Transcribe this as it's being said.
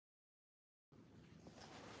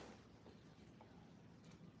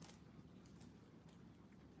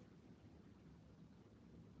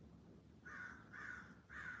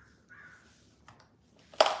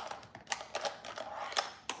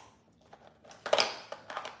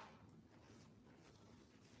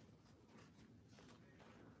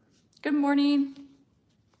Good morning.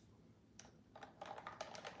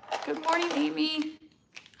 Good morning, Amy.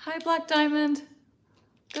 Hi, Black Diamond.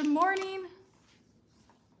 Good morning.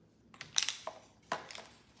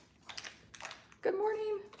 Good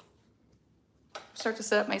morning. Start to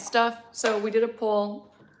set up my stuff. So we did a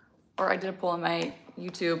poll, or I did a poll on my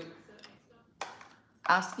YouTube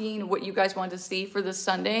asking what you guys wanted to see for this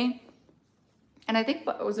Sunday. And I think,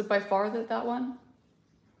 was it by far that one?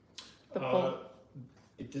 The poll?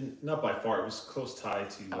 It didn't, not by far. It was close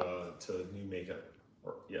tied to new makeup,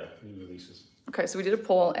 or yeah, new releases. Okay, so we did a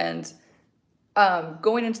poll, and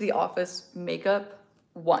going into the office, makeup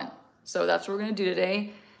won. So that's what we're gonna do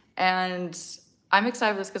today. And I'm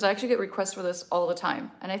excited for this because I actually get requests for this all the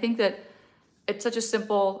time. And I think that it's such a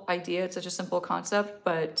simple idea, it's such a simple concept,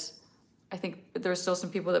 but I think there's still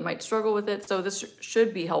some people that might struggle with it. So this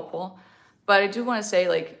should be helpful. But I do wanna say,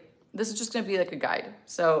 like, this is just gonna be like a guide.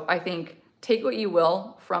 So I think take what you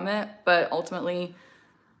will from it, but ultimately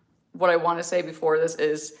what I wanna say before this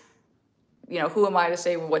is, you know, who am I to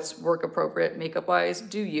say what's work appropriate makeup wise?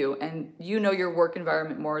 Do you? And you know your work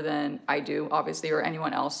environment more than I do, obviously, or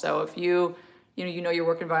anyone else. So if you know your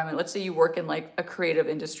work environment, let's say you work in like a creative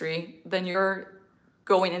industry, then you're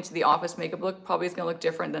going into the office makeup look probably is gonna look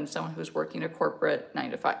different than someone who's working a corporate 9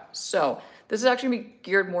 to 5. So this is actually gonna be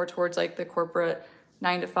geared more towards like the corporate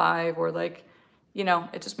 9 to 5, or like, you know,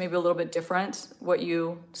 it's just maybe a little bit different what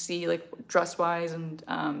you see like dress wise and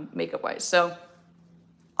makeup wise. So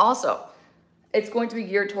also, it's going to be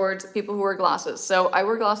geared towards people who wear glasses. So I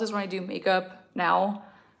wear glasses when I do makeup now,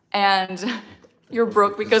 and you're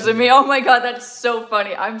broke because of me. Oh my God, that's so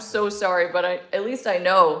funny. I'm so sorry, but at least I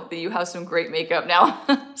know that you have some great makeup now.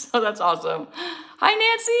 So that's awesome. Hi,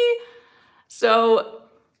 Nancy. So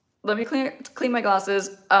let me clean my glasses.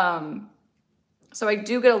 So I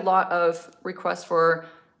do get a lot of requests for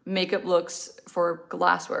makeup looks for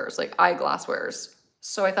glasswares, like eyeglasswares.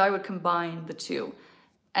 So I thought I would combine the two.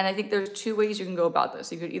 And I think there's 2 ways you can go about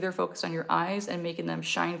this. You could either focus on your eyes and making them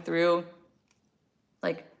shine through,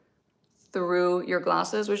 like through your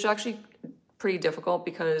glasses, which is actually pretty difficult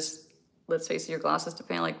because, let's face it, your glasses,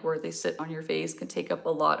 depending on like where they sit on your face, can take up a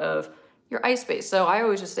lot of your eye space. So I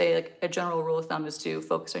always just say, like, a general rule of thumb is to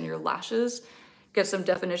focus on your lashes, get some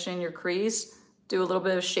definition in your crease, do a little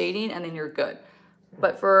bit of shading, and then you're good.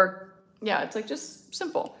 But yeah, it's like just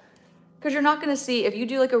simple. Because you're not gonna see, if you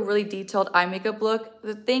do like a really detailed eye makeup look,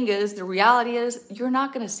 the reality is you're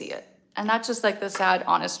not gonna see it. And that's just like the sad,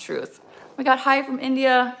 honest truth. We got hi from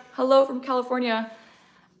India, hello from California.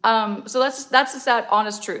 So that's the sad,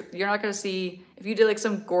 honest truth. You're not gonna see, if you do like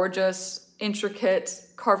some gorgeous, intricate,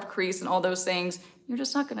 carved crease and all those things, you're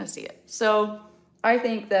just not gonna see it. So I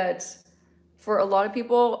think that for a lot of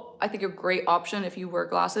people, I think a great option if you wear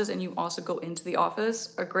glasses and you also go into the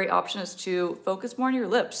office, a great option is to focus more on your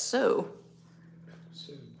lips. So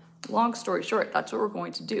long story short, that's what we're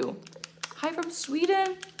going to do. Hi from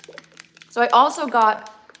Sweden. So I also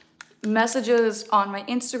got messages on my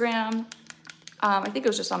Instagram, I think it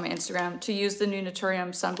was just on my Instagram, to use the new Naturium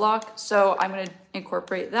sunblock. So I'm gonna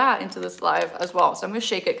incorporate that into this live as well. So I'm gonna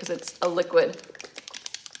shake it because it's a liquid.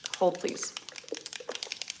 Hold please.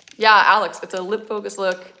 Yeah, Alex, it's a lip focus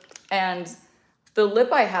look. And the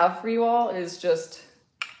lip I have for you all is just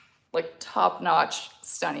like top notch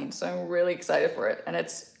stunning. So I'm really excited for it. And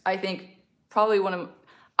it's, I think, probably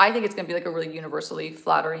I think it's gonna be like a really universally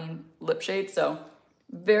flattering lip shade. So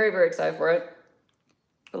very, very excited for it.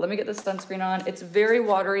 But let me get this sunscreen on. It's very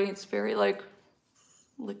watery. It's very like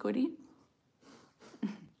liquidy.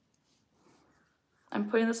 I'm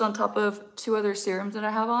putting this on top of 2 other serums that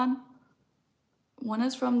I have on. One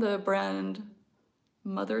is from the brand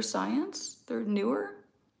Mother Science. They're newer.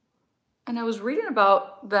 And I was reading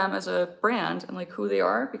about them as a brand and like who they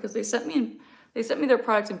are, because they sent me their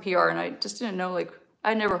products in PR, and I just didn't know, like,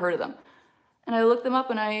 I'd never heard of them. And I looked them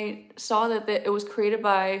up and I saw that it was created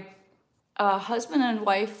by a husband and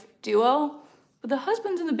wife duo, but the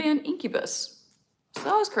husband's in the band Incubus. So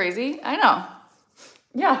that was crazy. I know.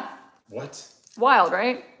 Yeah. What? Wild,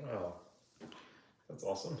 right? Wow. That's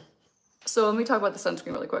awesome. So let me talk about the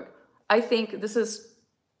sunscreen really quick. I think this is,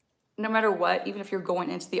 no matter what, even if you're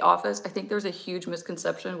going into the office, I think there's a huge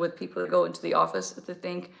misconception with people that go into the office that they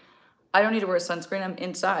think, I don't need to wear sunscreen, I'm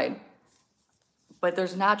inside. But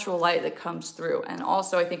there's natural light that comes through. And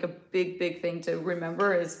also I think a big, big thing to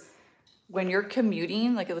remember is when you're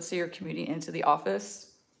commuting, like let's say you're commuting into the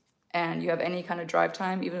office and you have any kind of drive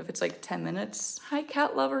time, even if it's like 10 minutes, hi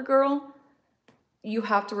cat lover girl, you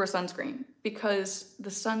have to wear sunscreen because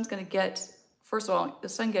the sun's gonna get, first of all, the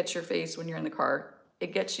sun gets your face when you're in the car.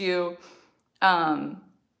 It gets you,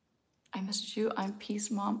 I missed you. I'm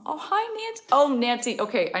Peace Mom. Oh, hi, Nancy. Oh, Nancy.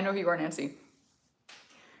 Okay, I know who you are, Nancy.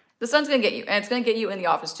 The sun's gonna get you, and it's gonna get you in the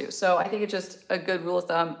office too. So I think it's just a good rule of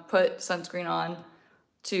thumb, put sunscreen on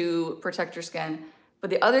to protect your skin. But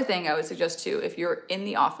the other thing I would suggest too, if you're in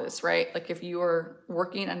the office, right? Like if you're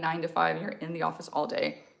working a 9 to 5 and you're in the office all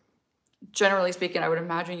day, generally speaking, I would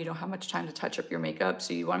imagine you don't have much time to touch up your makeup.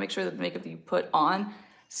 So you wanna make sure that the makeup that you put on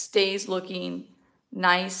stays looking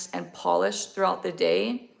nice and polished throughout the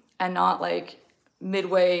day, and not like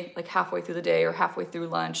midway, like halfway through the day or halfway through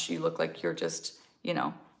lunch, you look like you're just, you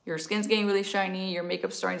know, your skin's getting really shiny, your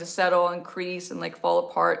makeup's starting to settle and crease and like fall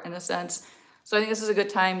apart in a sense. So I think this is a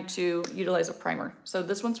good time to utilize a primer. So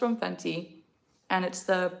this one's from Fenty, and it's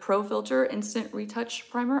the Pro Filter Instant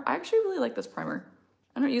Retouch Primer. I actually really like this primer.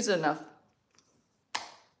 I don't use it enough.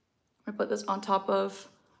 I put this on top of,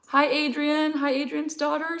 hi Adrian, hi Adrian's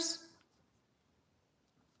daughters.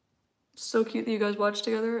 So cute that you guys watch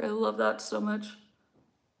together. I love that so much.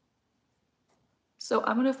 So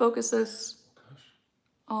I'm gonna focus this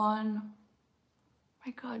on,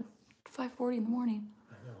 my God, 5:40 in the morning.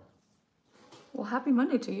 I know. Well, happy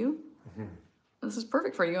Monday to you. This is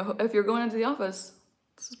perfect for you. If you're going into the office,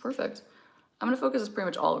 this is perfect. I'm gonna focus this pretty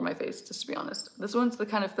much all over my face, just to be honest. This one's the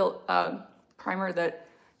kind of primer that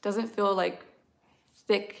doesn't feel like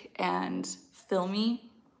thick and filmy.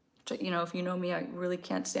 Which, you know, if you know me, I really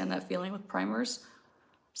can't stand that feeling with primers.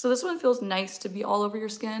 So this one feels nice to be all over your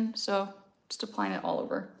skin. So just applying it all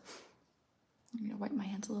over. I'm gonna wipe my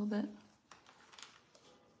hands a little bit.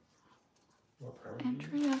 What primer?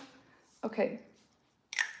 Andrea. Okay.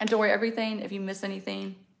 And don't worry, everything, if you miss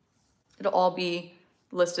anything, it'll all be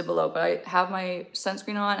listed below. But I have my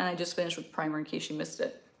sunscreen on and I just finished with primer in case you missed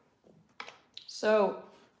it. So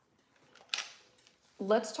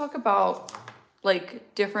let's talk about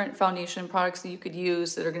like different foundation products that you could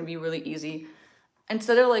use that are gonna be really easy.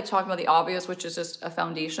 Instead of like talking about the obvious, which is just a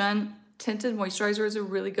foundation, tinted moisturizer is a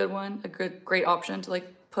really good one, a great option to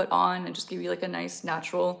like put on and just give you like a nice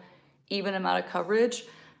natural, even amount of coverage.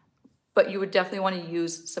 But you would definitely want to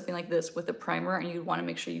use something like this with a primer, and you want to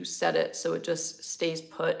make sure you set it so it just stays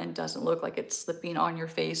put and doesn't look like it's slipping on your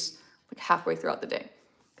face like halfway throughout the day.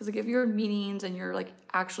 Because like if you're in meetings and you're like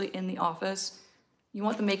actually in the office, you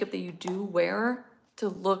want the makeup that you do wear to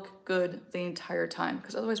look good the entire time,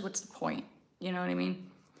 because otherwise what's the point? You know what I mean?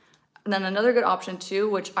 And then another good option too,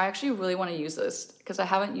 which I actually really want to use this because I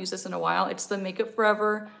haven't used this in a while. It's the Makeup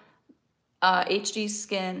Forever HD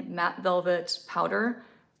Skin Matte Velvet Powder.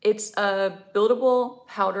 It's a buildable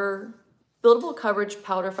coverage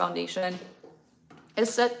powder foundation. It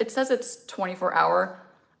says it's 24-hour.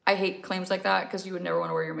 I hate claims like that because you would never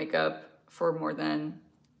want to wear your makeup for more than,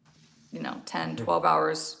 10, 12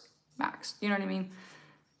 hours max. You know what I mean?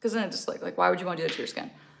 Because then it's just like why would you want to do that to your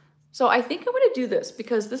skin? So I think I'm gonna do this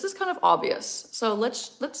because this is kind of obvious. So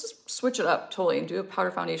let's just switch it up totally and do a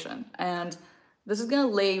powder foundation. And this is gonna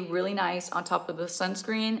lay really nice on top of the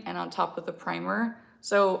sunscreen and on top of the primer.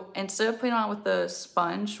 So instead of putting it on with the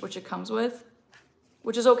sponge, which it comes with,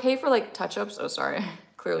 which is okay for like touch-ups. Oh, sorry, I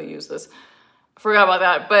clearly used this. Forgot about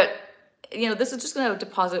that. But this is just gonna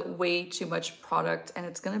deposit way too much product and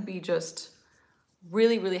it's gonna be just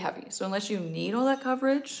really, really heavy. So unless you need all that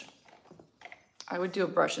coverage, I would do a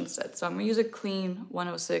brush instead. So I'm gonna use a clean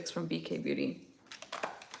 106 from BK Beauty.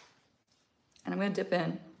 And I'm gonna dip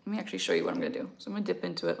in. Let me actually show you what I'm gonna do. So I'm gonna dip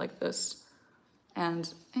into it like this.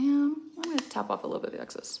 And I'm gonna tap off a little bit of the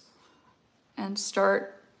excess. And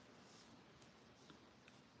start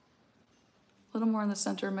a little more in the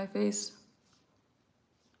center of my face.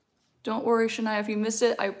 Don't worry, Shania, if you missed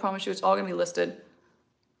it, I promise you it's all gonna be listed.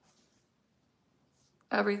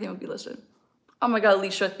 Everything will be listed. Oh my God,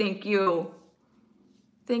 Alicia, thank you.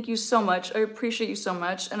 Thank you so much. I appreciate you so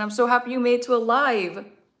much. And I'm so happy you made it to a live.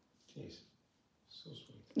 Jeez, so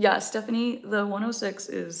sweet. Yeah, Stephanie, the 106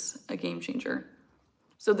 is a game changer.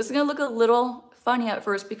 So this is gonna look a little funny at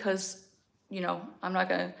first because, I'm not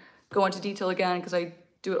gonna go into detail again because I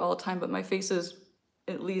do it all the time, but my face is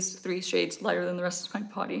at least 3 shades lighter than the rest of my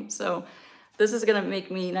body. So this is gonna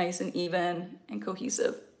make me nice and even and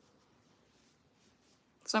cohesive.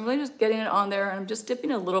 So I'm really just getting it on there and I'm just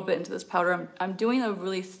dipping a little bit into this powder. I'm doing a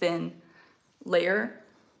really thin layer,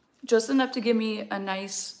 just enough to give me a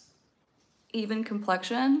nice even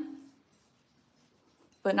complexion,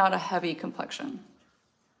 but not a heavy complexion.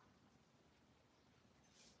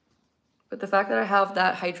 But the fact that I have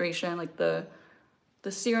that hydration, like the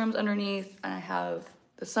serums underneath, and I have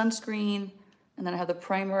the sunscreen, and then I have the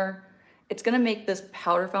primer, it's gonna make this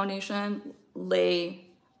powder foundation lay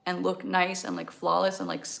and look nice and like flawless and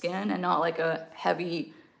like skin and not like a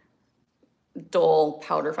heavy, dull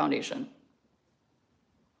powder foundation.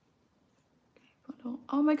 bundle.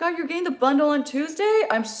 Oh my God, you're getting the bundle on Tuesday?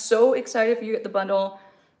 I'm so excited for you to get the bundle.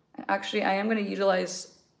 And actually, I am gonna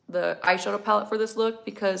utilize the eyeshadow palette for this look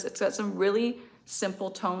because it's got some really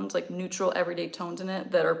simple tones, like neutral everyday tones in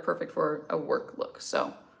it that are perfect for a work look.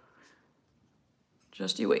 So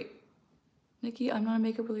just you wait. Nikki, I'm not a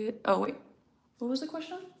makeup related. Oh wait, what was the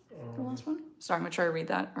question? The last one? Sorry, I'm gonna try to read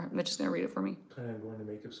that. Or Mitch is gonna read it for me. Planning on going to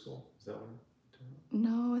makeup school? Is that one?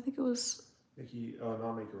 No, I think it was. Nikki,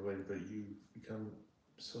 not makeup related, but you become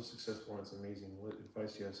so successful and it's amazing. What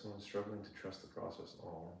advice do you have to someone struggling to trust the process?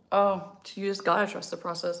 Oh, you just gotta trust the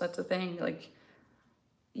process. That's the thing. Like,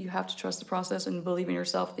 you have to trust the process and believe in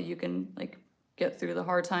yourself that you can like get through the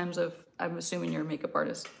hard times of. I'm assuming you're a makeup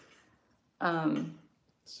artist.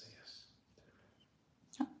 Say yes.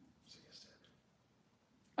 Huh? Say yes to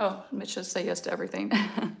everything. Oh, Mitch says say yes to everything.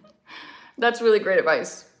 That's really great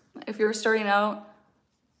advice. If you're starting out,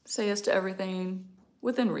 say yes to everything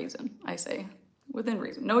within reason, I say. Within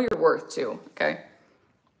reason. Know your worth too, okay?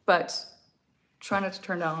 But try not to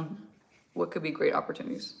turn down what could be great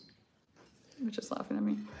opportunities. Mitch is laughing at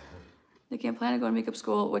me. They can't plan to go to makeup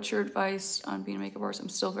school. What's your advice on being a makeup artist? I'm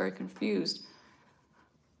still very confused.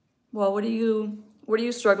 Well, what are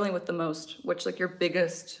you struggling with the most? What's like your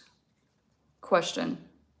biggest question?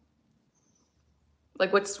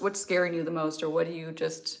 Like what's scaring you the most, or what do you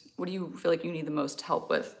feel like you need the most help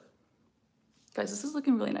with? Guys, this is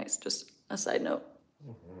looking really nice. Just a side note.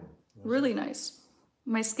 Really nice.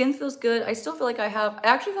 My skin feels good. I still feel like it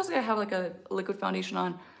actually feels like I have like a liquid foundation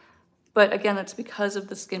on. But again, that's because of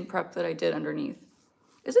the skin prep that I did underneath.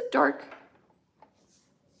 Is it dark?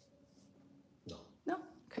 No. No?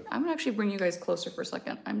 Okay, I'm gonna actually bring you guys closer for a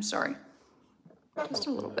second. I'm sorry. Just a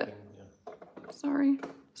little bit. Yeah.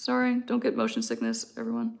 Sorry. Don't get motion sickness,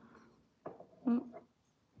 everyone. Oh,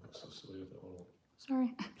 So silly with that little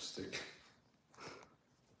sorry. stick.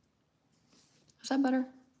 Is that better?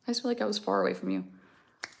 I just feel like I was far away from you.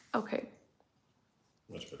 Okay.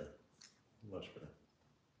 Much better. Much better.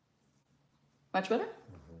 Much better?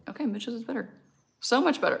 Okay, Mitch's is better. So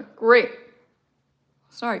much better. Great.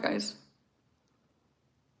 Sorry, guys.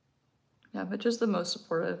 Yeah, Mitch is the most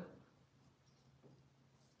supportive.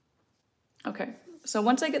 Okay, so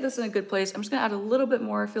once I get this in a good place, I'm just gonna add a little bit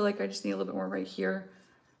more. I feel like I just need a little bit more right here.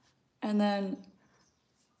 And then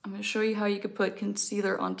I'm gonna show you how you could put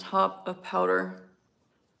concealer on top of powder.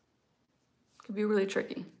 It could be really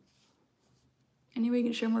tricky. Anyway, you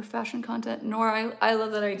can share more fashion content. Nora, I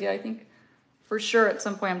love that idea. I think for sure at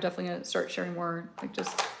some point I'm definitely gonna start sharing more, like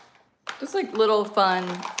just like little fun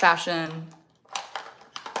fashion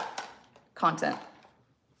content.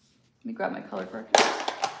 Let me grab my color corrector.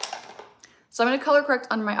 So I'm gonna color correct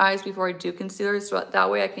under my eyes before I do concealer, so that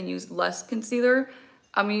way I can use less concealer.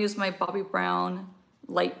 I'm gonna use my Bobbi Brown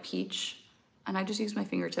Light Peach, and I just use my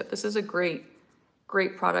fingertip. This is a great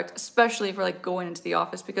product, especially for like going into the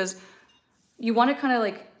office, because you wanna kind of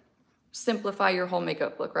like simplify your whole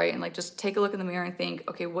makeup look, right? And like just take a look in the mirror and think,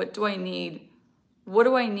 okay, what do I need? What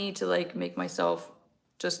do I need to like make myself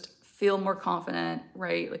just feel more confident,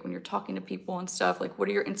 right? Like when you're talking to people and stuff, like what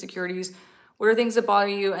are your insecurities? What are things that bother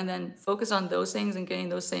you? And then focus on those things and getting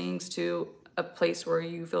those things to a place where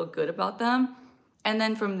you feel good about them. And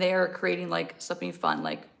then from there, creating like something fun,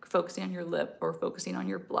 like focusing on your lip or focusing on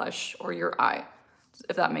your blush or your eye,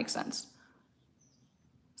 if that makes sense.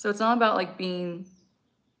 So it's not about like being,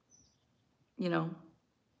 you know,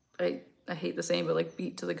 I hate the saying, but like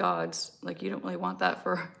beat to the gods. Like you don't really want that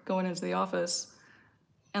for going into the office,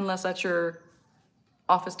 unless that's your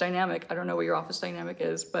office dynamic. I don't know what your office dynamic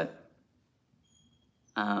is, but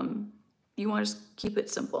you want to just keep it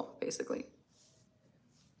simple, basically.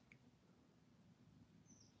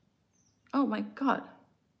 Oh my God.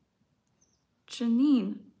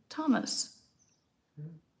 Janine Thomas.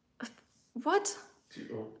 What?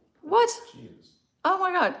 What? Jeez. Oh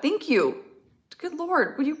my God, thank you. Good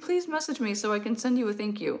Lord, would you please message me so I can send you a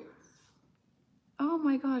thank you? Oh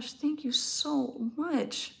my gosh, thank you so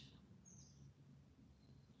much.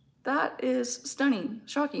 That is stunning,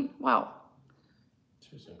 shocking, wow.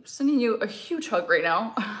 I'm sending you a huge hug right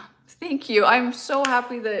now. Thank you. I'm so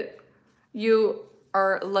happy that you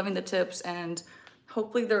are loving the tips, and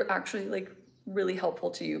hopefully they're actually like really helpful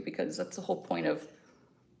to you, because that's the whole point of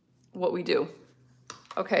what we do.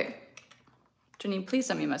 Okay, Janine, please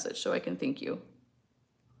send me a message so I can thank you.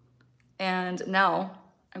 And now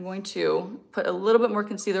I'm going to put a little bit more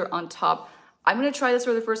concealer on top. I'm going to try this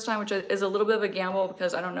for the first time, which is a little bit of a gamble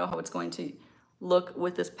because I don't know how it's going to look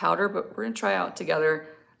with this powder, but we're going to try out together.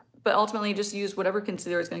 But ultimately just use whatever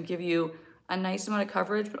concealer is going to give you a nice amount of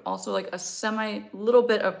coverage, but also like a little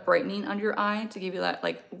bit of brightening under your eye to give you that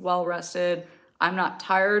like well-rested I'm not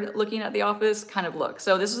tired looking at the office kind of look.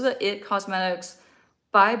 So this is the IT Cosmetics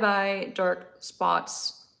Bye Bye Dark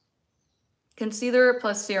Spots Concealer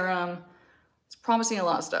plus Serum. It's promising a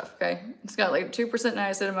lot of stuff, okay? It's got like 2%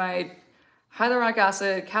 niacinamide, hyaluronic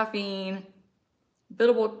acid, caffeine,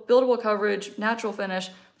 buildable coverage, natural finish.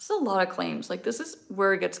 This is a lot of claims. Like this is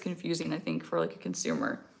where it gets confusing, I think, for like a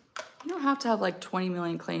consumer. You don't have to have like 20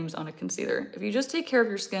 million claims on a concealer. If you just take care of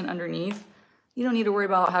your skin underneath, you don't need to worry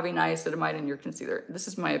about having niacinamide in your concealer. This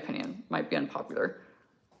is my opinion. Might be unpopular.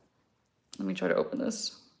 Let me try to open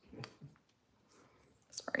this.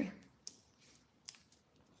 Sorry.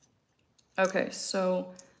 Okay,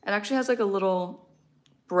 so it actually has like a little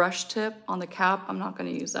brush tip on the cap. I'm not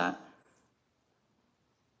going to use that.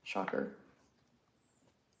 Shocker.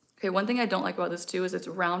 Okay, one thing I don't like about this too is it's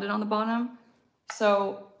rounded on the bottom.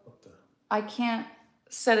 So I can't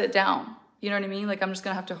set it down. You know what I mean? Like I'm just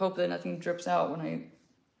gonna have to hope that nothing drips out when I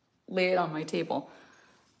lay it on my table.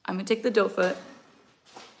 I'm gonna take the doe foot,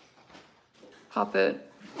 pop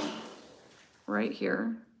it right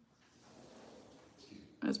here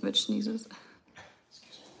as Mitch sneezes.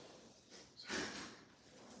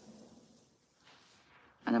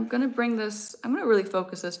 And I'm gonna bring this, I'm gonna really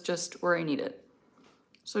focus this just where I need it.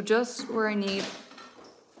 So just where I need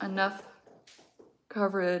enough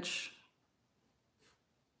coverage,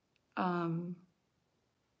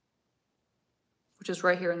 which is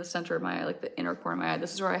right here in the center of my eye, like the inner corner of my eye.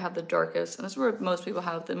 This is where I have the darkest, and this is where most people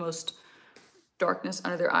have the most darkness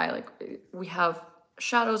under their eye. Like we have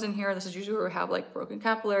shadows in here. This is usually where we have like broken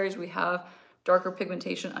capillaries. We have darker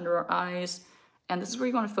pigmentation under our eyes. And this is where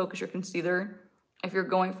you want to focus your concealer if you're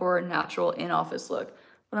going for a natural in-office look.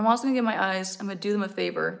 But I'm also gonna give my eyes, I'm gonna do them a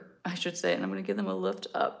favor, I should say, and I'm gonna give them a lift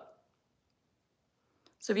up.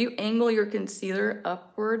 So if you angle your concealer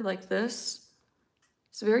upward like this,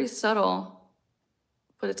 it's very subtle,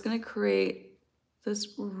 but it's gonna create this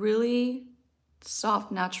really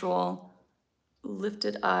soft, natural,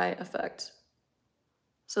 lifted eye effect.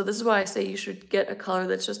 So this is why I say you should get a color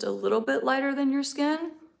that's just a little bit lighter than your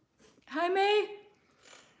skin. Hi, May.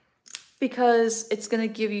 Because it's gonna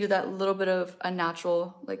give you that little bit of a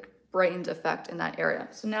natural, like brightened effect in that area.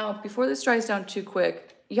 So now, before this dries down too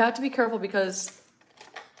quick, you have to be careful because,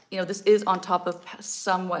 you know, this is on top of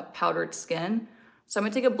somewhat powdered skin. So I'm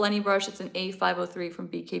gonna take a blending brush. It's an A503 from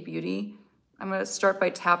BK Beauty. I'm gonna start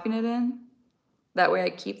by tapping it in. That way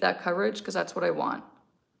I keep that coverage because that's what I want.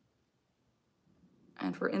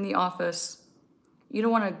 And for in the office, you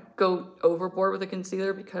don't wanna go overboard with a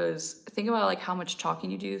concealer because think about like how much talking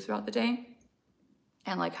you do throughout the day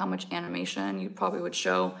and like how much animation you probably would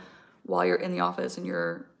show while you're in the office and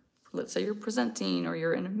you're, let's say you're presenting or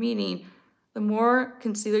you're in a meeting. The more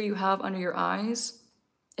concealer you have under your eyes,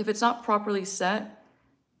 if it's not properly set,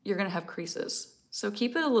 you're gonna have creases. So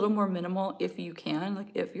keep it a little more minimal if you can,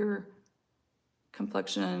 like if your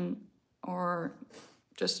complexion or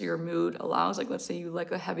just your mood allows, like let's say you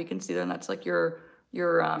like a heavy concealer and that's like your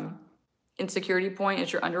insecurity point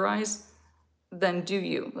is your under eyes, then do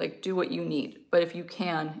you, like do what you need. But if you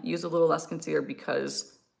can, use a little less concealer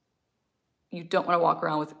because you don't wanna walk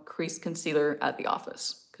around with creased concealer at the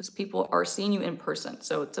office because people are seeing you in person.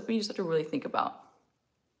 So it's something you just have to really think about.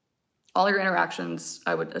 All your interactions,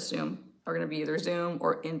 I would assume, are gonna be either Zoom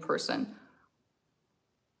or in person.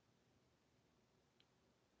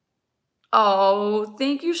 Oh,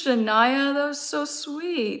 thank you, Shania. That was so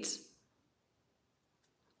sweet.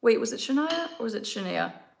 Wait, was it Shania or was it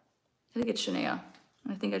Shania? I think it's Shania.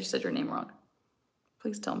 I think I just said your name wrong.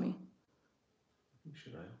 Please tell me.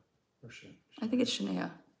 Shania or Shania? I think it's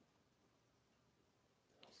Shania.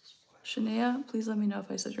 Shania, please let me know if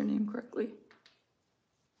I said your name correctly.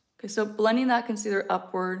 Okay, so blending that concealer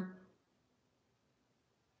upward.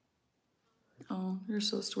 Oh, you're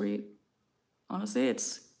so sweet. Honestly,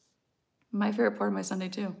 it's my favorite part of my Sunday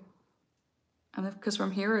too. And because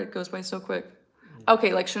from here, it goes by so quick.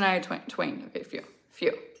 Okay, like Shania Twain. Okay, few.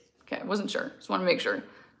 Okay, I wasn't sure. Just want to make sure.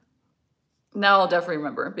 Now I'll definitely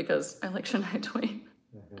remember because I like Shania Twain.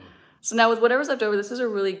 So now with whatever's left over, this is a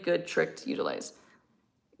really good trick to utilize.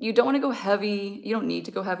 You don't want to go heavy. You don't need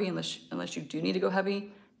to go heavy unless you do need to go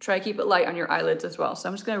heavy. Try to keep it light on your eyelids as well. So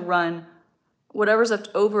I'm just going to run whatever's left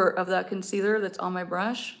over of that concealer that's on my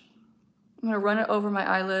brush. I'm going to run it over my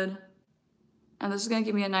eyelid. And this is going to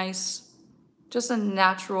give me a nice, just a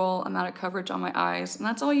natural amount of coverage on my eyes. And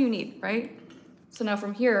that's all you need, right? So now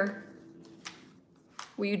from here,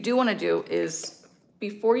 what you do want to do is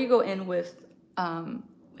before you go in with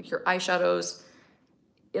like your eyeshadows,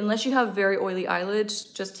 unless you have very oily eyelids,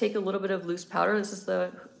 just take a little bit of loose powder. This is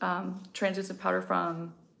the translucent powder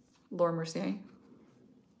from Laura Mercier.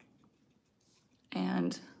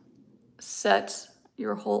 And set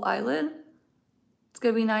your whole eyelid. It's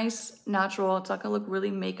gonna be nice, natural. It's not gonna look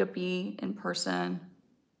really makeup-y in person.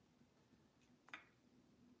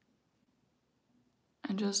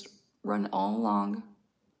 And just run all along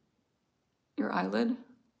your eyelid. And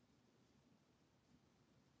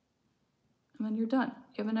then you're done.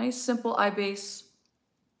 You have a nice simple eye base.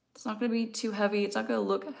 It's not gonna be too heavy. It's not gonna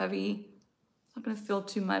look heavy. It's not gonna feel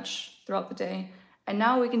too much throughout the day. And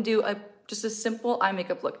now we can do just a simple eye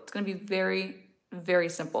makeup look. It's gonna be very, very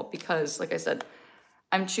simple because, like I said,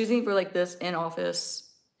 I'm choosing for like this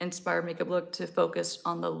in-office inspired makeup look to focus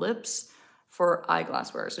on the lips for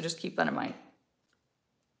eyeglass wear. So just keep that in mind.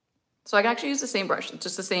 So I can actually use the same brush. It's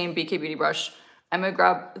just the same BK Beauty brush. I'm gonna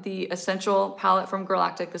grab the Essential palette from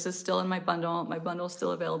Girlactik. This is still in my bundle. My bundle is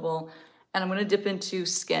still available. And I'm gonna dip into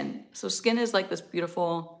Skin. So Skin is like this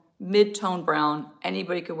beautiful mid-tone brown.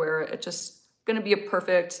 Anybody could wear it. It's just gonna be a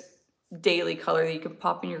perfect daily color that you can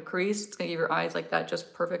pop in your crease. It's gonna give your eyes like that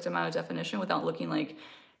just perfect amount of definition without looking like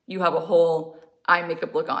you have a whole eye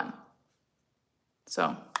makeup look on.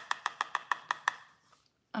 So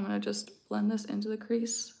I'm gonna just blend this into the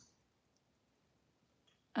crease.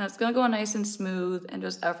 And it's gonna go nice and smooth and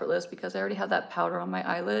just effortless because I already have that powder on my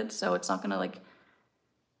eyelid, so it's not gonna like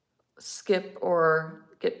skip or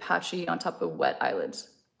get patchy on top of wet eyelids.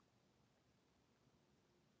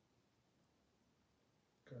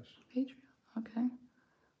 Okay.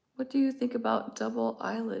 What do you think about double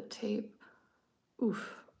eyelid tape?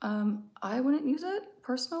 Oof. I wouldn't use it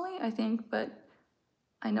personally, I think, but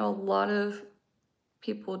I know a lot of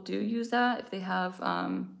people do use that if they have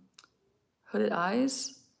hooded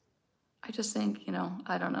eyes. I just think, you know,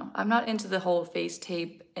 I don't know. I'm not into the whole face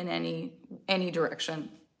tape in any direction.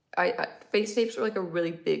 Face tapes are like a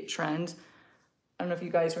really big trend. I don't know if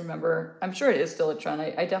you guys remember. I'm sure it is still a trend.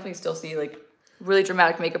 I definitely still see like really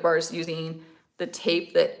dramatic makeup artists using the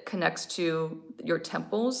tape that connects to your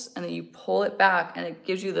temples, and then you pull it back and it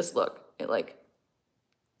gives you this look. It like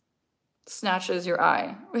snatches your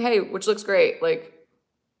eye. Hey, which looks great. Like,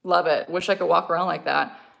 love it. Wish I could walk around like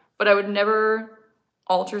that. But I would never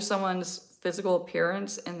alter someone's physical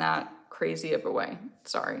appearance in that crazy of a way.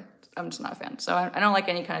 Sorry, I'm just not a fan. So I don't like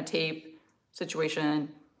any kind of tape situation.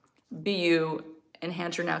 Be you,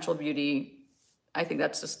 enhance your natural beauty. I think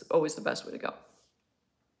that's just always the best way to go.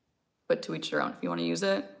 But to each their own. If you want to use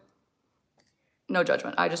it, no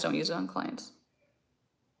judgment. I just don't use it on clients.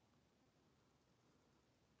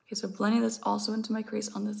 Okay, so blending this also into my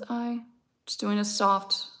crease on this eye. Just doing a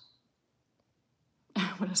soft,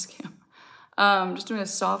 what a scam. Just doing a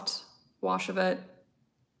soft wash of it.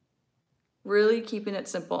 Really keeping it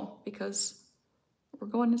simple because we're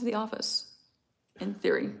going into the office, in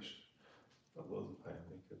theory. I've loved eye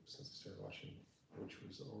makeup since I started watching, which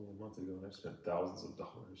was only a month ago, and I've spent thousands of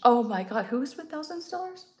dollars. Oh my God, who spent thousands of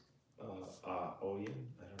dollars? Oyen.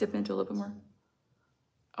 Dip into a little bit more.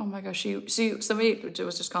 Oh my gosh, somebody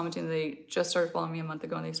was just commenting they just started following me a month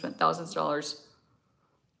ago and they spent thousands of dollars.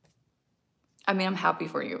 I mean, I'm happy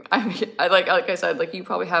for you. I mean, like I said, like you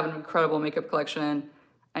probably have an incredible makeup collection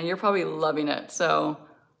and you're probably loving it. So,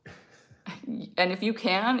 and if you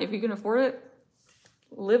can afford it,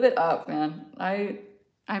 live it up, man.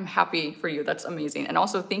 I'm happy for you. That's amazing. And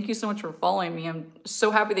also thank you so much for following me. I'm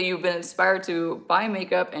so happy that you've been inspired to buy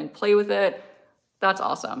makeup and play with it. That's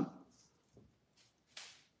awesome.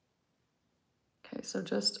 Okay, so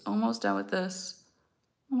just almost done with this.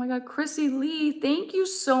 Oh my God, Chrissy Lee, thank you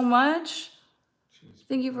so much.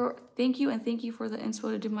 Thank you for the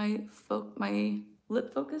inspo to do my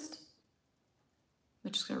lip focused.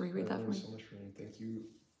 I'm just gonna reread that for me. So much for me. Thank you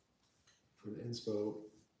for the inspo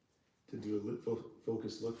to do a lip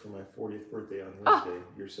focused look for my 40th birthday on Wednesday.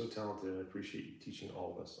 You're so talented, and I appreciate you teaching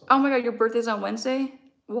all of us. Oh my God, your birthday's on Wednesday?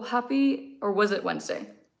 Well, or was it Wednesday?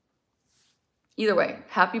 Either way,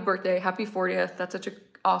 happy birthday, happy 40th. That's such an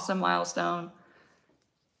awesome milestone.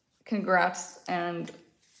 Congrats, and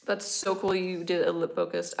that's so cool you did a lip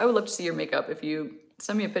focused. I would love to see your makeup. If you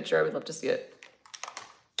send me a picture, I would love to see it.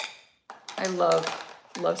 I love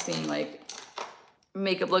seeing like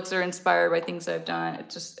makeup looks that are inspired by things I've done.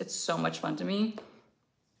 It's so much fun to me.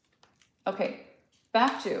 Okay,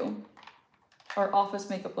 back to our office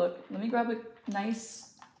makeup look. Let me grab a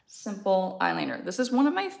nice, simple eyeliner. This is one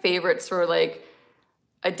of my favorites for like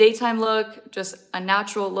a daytime look, just a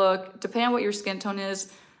natural look, depending on what your skin tone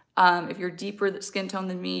is. If you're deeper skin tone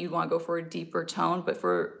than me, you want to go for a deeper tone. But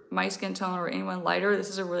for my skin tone or anyone lighter, this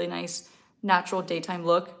is a really nice natural daytime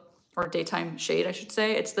look, or daytime shade, I should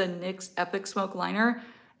say. It's the NYX Epic Smoke Liner.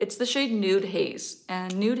 It's the shade Nude Haze.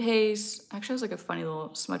 And Nude Haze actually has like a funny little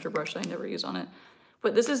smudger brush that I never use on it.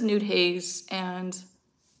 But this is Nude Haze, and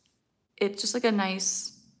it's just like a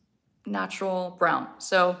nice natural brown.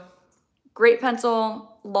 So great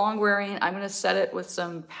pencil, long wearing. I'm gonna set it with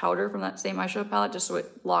some powder from that same eyeshadow palette just so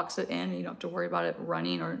it locks it in and you don't have to worry about it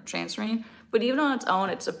running or transferring. But even on its own,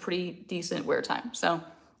 it's a pretty decent wear time. So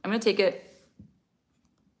I'm gonna take it,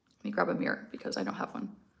 let me grab a mirror because I don't have one.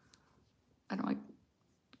 I don't like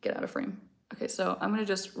get out of frame. Okay, so I'm gonna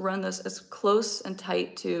just run this as close and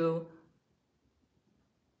tight to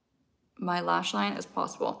my lash line as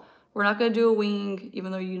possible. We're not gonna do a wing,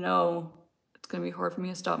 even though you know it's gonna be hard for me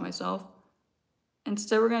to stop myself.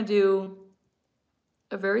 Instead, we're gonna do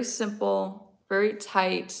a very simple, very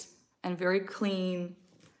tight, and very clean,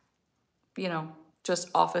 you know, just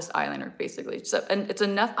office eyeliner, basically. So, and it's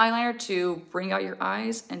enough eyeliner to bring out your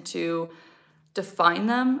eyes and to define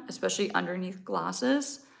them, especially underneath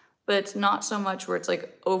glasses, but it's not so much where it's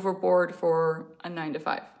like overboard for a 9 to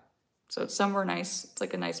 5. So it's somewhere nice, it's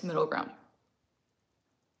like a nice middle ground.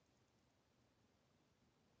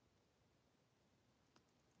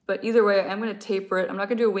 But either way, I'm gonna taper it. I'm not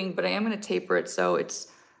gonna do a wing, but I am gonna taper it so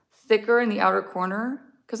it's thicker in the outer corner,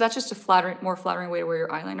 because that's just a more flattering way to wear your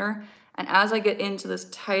eyeliner. And as I get into this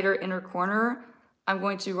tighter inner corner, I'm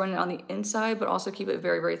going to run it on the inside, but also keep it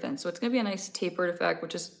very, very thin. So it's gonna be a nice tapered effect,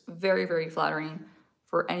 which is very, very flattering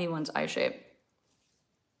for anyone's eye shape.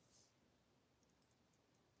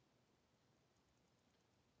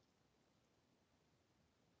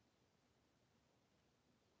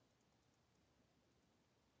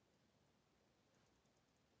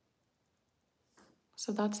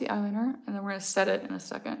 So that's the eyeliner, and then we're gonna set it in a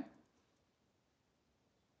second.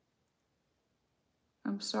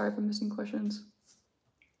 I'm sorry for missing questions.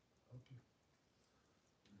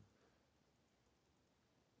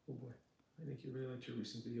 Oh boy, I think you really liked your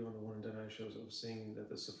recent video on the one and done eyeshadows. I was saying that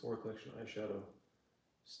the Sephora collection eyeshadow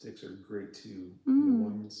sticks are great too. And the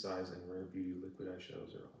one size and Rare Beauty liquid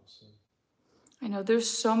eyeshadows are awesome. I know, there's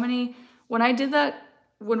so many. When I did that,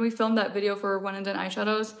 when we filmed that video for one and done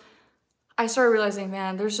eyeshadows, I started realizing,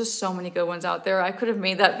 man, there's just so many good ones out there. I could have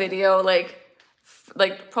made that video like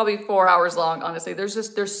probably 4 hours long, honestly.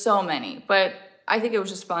 There's so many, but I think it was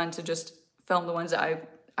just fun to just film the ones that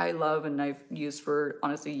I love and I've used for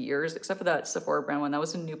honestly years, except for that Sephora brand one. That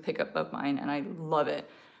was a new pickup of mine and I love it.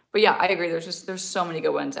 But yeah, I agree. There's so many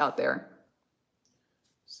good ones out there.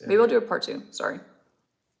 Maybe I'll do a part 2, sorry.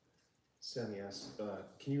 Sammy asks,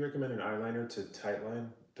 can you recommend an eyeliner to tightline,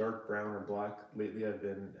 dark brown or black? Lately I've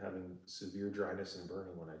been having severe dryness and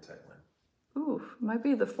burning when I tightline. Ooh, might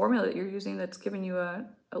be the formula that you're using that's giving you a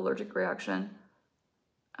allergic reaction.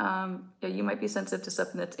 Yeah, you might be sensitive to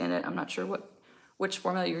something that's in it. I'm not sure which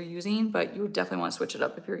formula you're using, but you would definitely want to switch it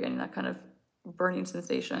up if you're getting that kind of burning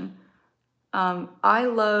sensation. I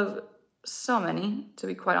love so many, to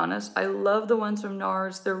be quite honest. I love the ones from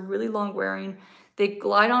NARS. They're really long wearing. They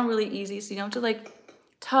glide on really easy, so you don't have to like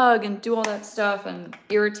tug and do all that stuff and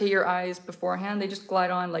irritate your eyes beforehand. They just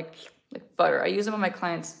glide on like butter. I use them on my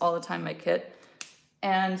clients all the time, my kit.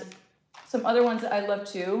 And some other ones that I love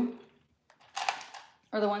too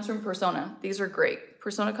are the ones from Persona. These are great.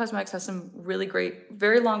 Persona Cosmetics has some really great,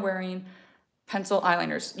 very long wearing pencil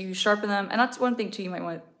eyeliners. You sharpen them, and that's one thing too you might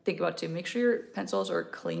want to think about too. Make sure your pencils are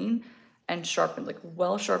clean and sharpened, like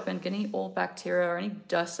well sharpened. Get any old bacteria or any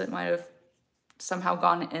dust that might have somehow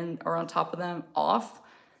gone in or on top of them off,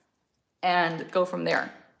 and go from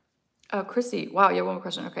there. Oh, Chrissy, wow, you have one more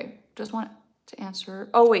question. Okay, just want to answer.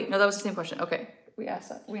 Oh wait, no, that was the same question. Okay, we asked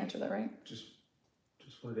that. We answered that, right? Just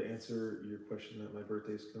wanted to answer your question that my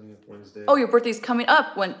birthday's coming up Wednesday. Oh, your birthday's coming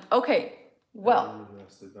up when? Okay, well. The woman who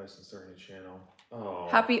asked the advice on starting a channel. Oh.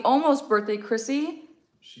 Happy almost birthday, Chrissy.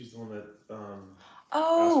 She's the one that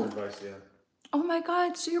oh. asked for advice, yeah. Oh my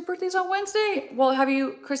God, so your birthday's on Wednesday. Well,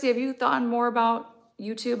 Chrissy, have you thought more about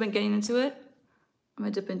YouTube and getting into it? I'm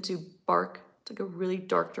gonna dip into bark. It's like a really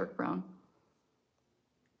dark, dark brown.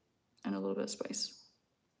 And a little bit of spice.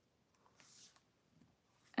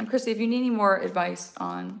 And Chrissy, if you need any more advice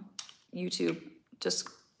on YouTube, just,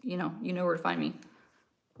 you know where to find me.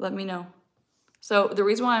 Let me know. So the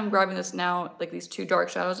reason why I'm grabbing this now, like these two dark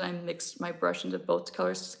shadows, I mixed my brush into both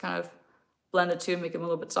colors to kind of blend the two and make them a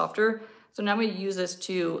little bit softer. So now I'm gonna use this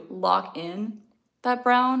to lock in that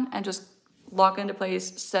brown and just lock into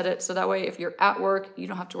place, set it. So that way, if you're at work, you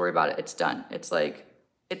don't have to worry about it. It's done. It's like,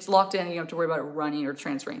 it's locked in and you don't have to worry about it running or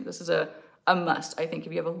transferring. This is a must. I think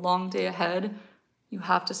if you have a long day ahead, you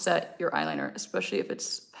have to set your eyeliner, especially if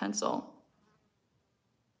it's pencil.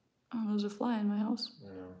 Oh, there's a fly in my house.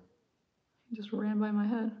 I know. He just ran by my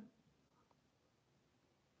head.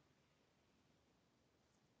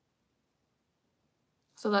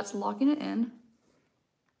 So that's locking it in.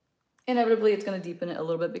 Inevitably, it's going to deepen it a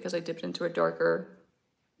little bit because I dipped into a darker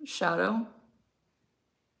shadow.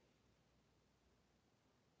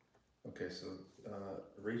 Okay, so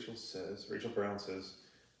Rachel Brown says,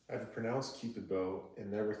 I have a pronounced Cupid bow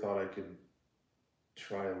and never thought I could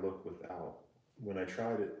try a look without. When I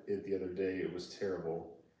tried it the other day, it was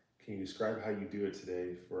terrible. Can you describe how you do it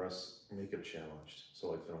today for us makeup challenged? So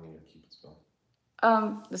like filming a Cupid's bow.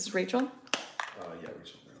 This is Rachel. Yeah,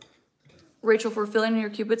 Rachel Brown. Rachel, for filling in your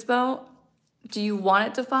Cupid's bow, do you want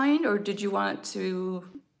it defined or did you want it to,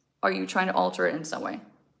 are you trying to alter it in some way? I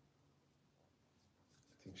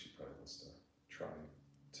think she probably wants to try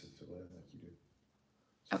to fill it in like you do.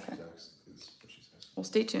 So Okay. Well,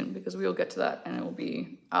 stay tuned because we will get to that and it will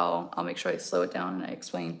be, I'll make sure I slow it down and I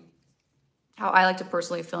explain how I like to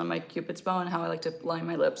personally fill in my Cupid's bow and how I like to line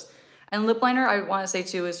my lips. And lip liner, I want to say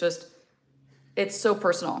too, is just, it's so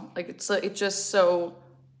personal. Like it's just so,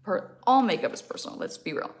 all makeup is personal, let's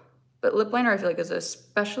be real. But lip liner I feel like is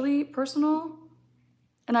especially personal.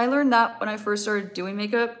 And I learned that when I first started doing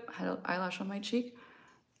makeup. I had an eyelash on my cheek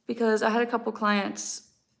because I had a couple clients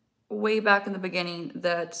way back in the beginning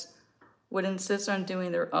that would insist on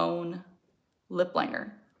doing their own lip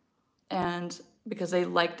liner. And because they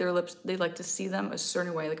like their lips, they like to see them a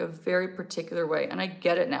certain way, like a very particular way. And I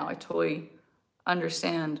get it now. I totally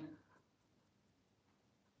understand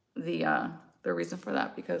the reason for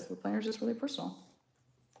that because lip liner is just really personal.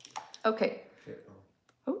 Okay.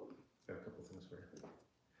 Oh. Got a couple things for you.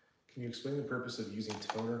 Can you explain the purpose of using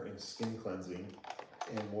toner and skin cleansing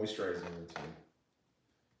and moisturizing routine?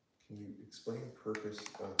 Can you explain the purpose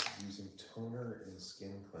of using toner and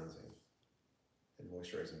skin cleansing and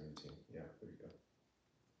moisturizing routine? Yeah, there you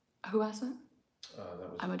go. Who asked that? That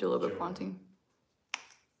was I'm gonna do a little bit of prompting.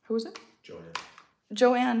 Who was it? Joanne.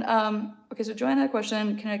 Joanne. Okay, so Joanne had a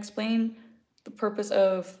question. Can I explain the purpose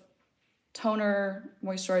of toner,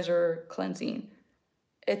 moisturizer, cleansing?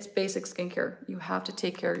 It's basic skincare. You have to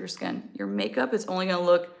take care of your skin. Your makeup is only gonna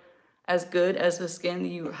look as good as the skin that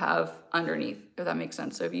you have underneath, if that makes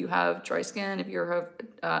sense. So if you have dry skin, if you have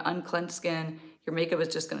uncleansed skin, your makeup is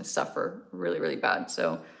just gonna suffer really, really bad.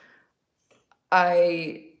 So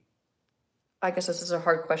I guess this is a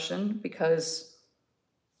hard question because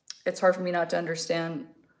it's hard for me not to understand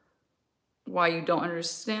why you don't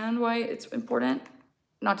understand why it's important.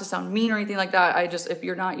 Not to sound mean or anything like that. If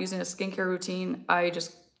you're not using a skincare routine, I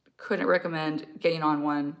just couldn't recommend getting on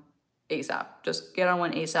one ASAP. Just get on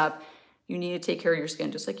one ASAP. You need to take care of your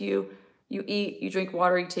skin. Just like you eat, you drink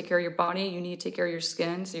water, you take care of your body, you need to take care of your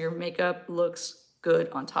skin so your makeup looks good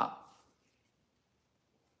on top.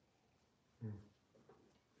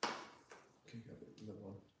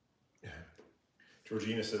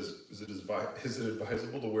 Georgina says, is it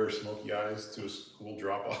advisable to wear smoky eyes to a school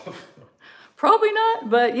drop-off? Probably not,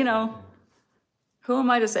 but you know, who am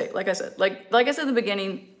I to say? Like I said, like I said in the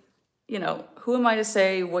beginning, you know, who am I to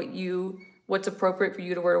say what's appropriate for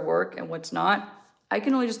you to wear to work and what's not? I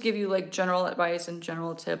can only just give you like general advice and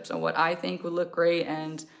general tips on what I think would look great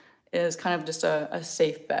and is kind of just a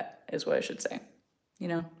safe bet is what I should say, you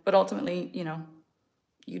know, but ultimately, you know,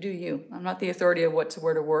 you do you. I'm not the authority of what to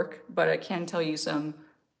wear to work, but I can tell you some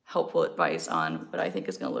helpful advice on what I think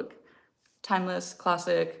is going to look timeless,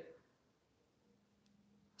 classic.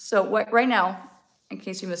 So right now, in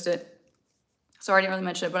case you missed it, sorry I didn't really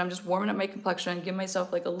mention it, but I'm just warming up my complexion, give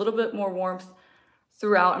myself like a little bit more warmth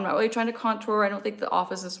throughout. I'm not really trying to contour. I don't think the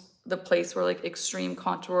office is the place where like extreme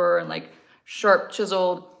contour and like sharp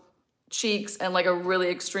chiseled cheeks and like a really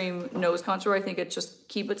extreme nose contour. I think it just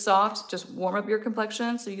keep it soft, just warm up your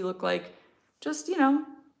complexion so you look like just, you know,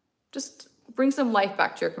 just bring some life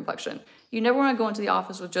back to your complexion. You never want to go into the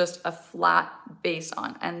office with just a flat base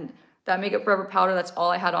on. And that Makeup Forever powder, that's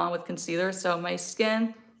all I had on with concealer. So my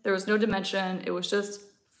skin, there was no dimension. It was just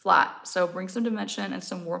flat. So bring some dimension and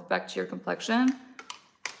some warmth back to your complexion.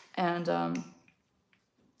 And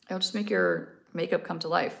it'll just make your makeup come to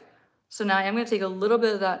life. So now I'm going to take a little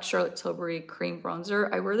bit of that Charlotte Tilbury cream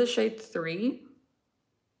bronzer. I wear the shade 3.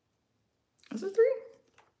 Is it 3?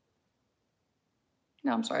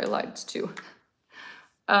 No, I'm sorry, I lied. It's 2.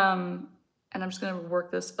 And I'm just going to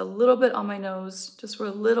work this a little bit on my nose, just for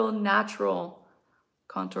a little natural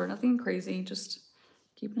contour. Nothing crazy, just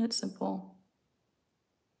keeping it simple.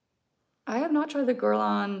 I have not tried the Girl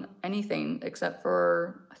on anything except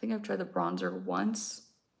for, I think I've tried the bronzer once.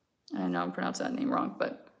 I know I'm pronouncing that name wrong,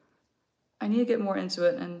 but I need to get more into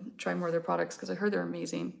it and try more of their products because I heard they're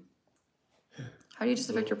amazing. How do you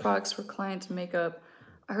disinfect your products for clients' makeup?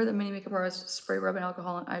 I heard that many makeup artists spray rubbing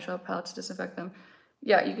alcohol on eyeshadow palettes to disinfect them.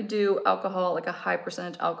 Yeah, you could do alcohol, like a high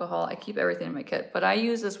percentage alcohol. I keep everything in my kit, but I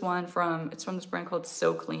use this one it's from this brand called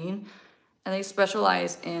So Clean, and they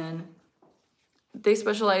specialize in,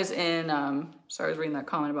 sorry, I was reading that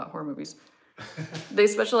comment about horror movies. They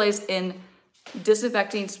specialize in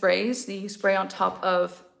disinfecting sprays. The spray on top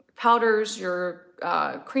of powders, your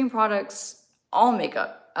cream products, all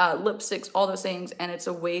makeup, lipsticks, all those things. And it's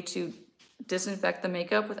a way to disinfect the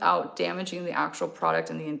makeup without damaging the actual product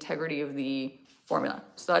and the integrity of the formula.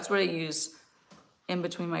 So that's what I use in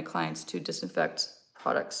between my clients to disinfect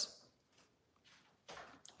products.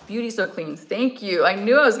 Beauty So Clean. Thank you. I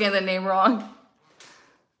knew I was getting the name wrong.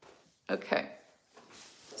 Okay.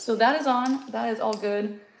 So that is on. That is all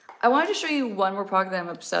good. I wanted to show you one more product that I'm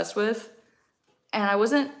obsessed with. And I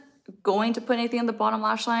wasn't going to put anything on the bottom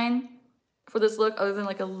lash line for this look other than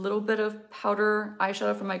like a little bit of powder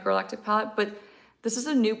eyeshadow from my Girlactik palette. But this is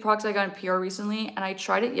a new product I got in PR recently. And I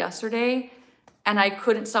tried it yesterday and I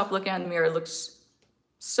couldn't stop looking in the mirror. It looks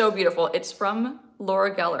so beautiful. It's from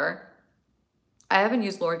Laura Geller. I haven't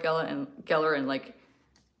used Laura Geller in like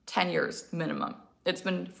 10 years minimum. It's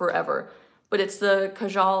been forever. But it's the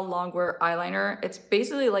Kajal Longwear eyeliner. It's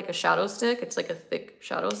basically like a shadow stick. It's like a thick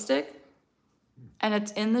shadow stick. And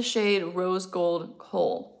it's in the shade Rose Gold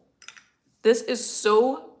Kohl. This is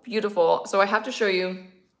so beautiful. So I have to show you,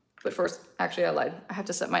 but first, actually I lied. I have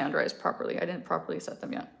to set my under eyes properly. I didn't properly set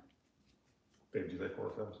them yet. Babe, do you like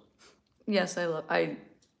horror films? Yes,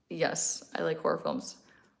 yes, I like horror films.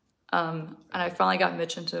 And I finally got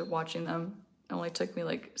Mitch into watching them. It only took me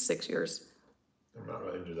like 6 years. I'm not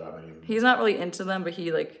really into that many. He's not really into them, but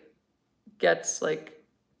he like gets like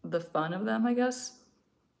the fun of them, I guess.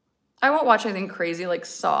 I won't watch anything crazy like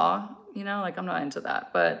Saw, you know, like I'm not into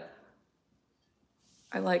that, but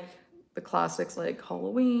I like the classics like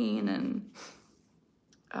Halloween and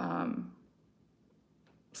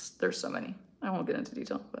there's so many. I won't get into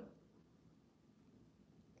detail, but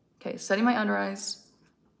okay, setting my under eyes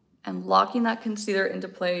and locking that concealer into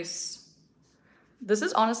place. This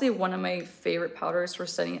is honestly one of my favorite powders for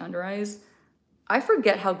setting under eyes. I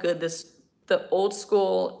forget how good the old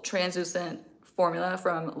school translucent formula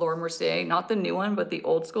from Laura Mercier, not the new one, but the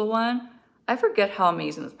old school one. I forget how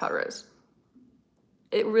amazing this powder is.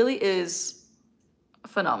 It really is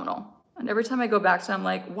phenomenal. And every time I go back to it, I'm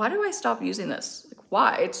like, why do I stop using this? Like,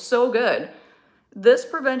 why? It's so good. This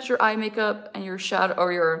prevents your eye makeup and your shadow,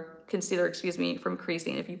 or your concealer, excuse me, from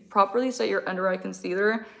creasing. If you properly set your under eye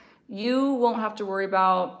concealer, you won't have to worry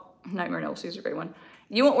about, Nightmare Nail is a great one.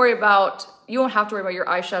 You won't have to worry about your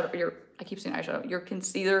eyeshadow, I keep saying eyeshadow, your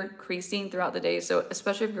concealer creasing throughout the day. So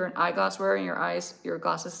especially if you're an eyeglass wearer and your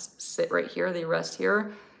glasses sit right here, they rest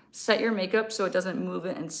here, set your makeup so it doesn't move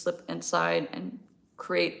it and slip inside and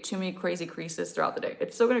create too many crazy creases throughout the day.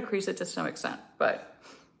 It's still gonna crease it to some extent, but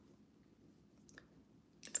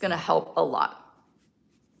it's gonna help a lot.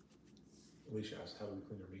 Alicia asked, how do we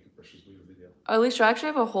clean our makeup brushes? We have a video. Alicia, I actually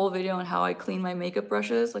have a whole video on how I clean my makeup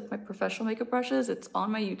brushes, like my professional makeup brushes. It's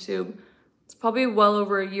on my YouTube. It's probably well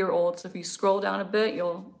over a year old, so if you scroll down a bit,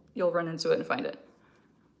 you'll run into it and find it.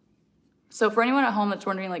 So for anyone at home that's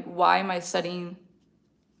wondering, like, why am I setting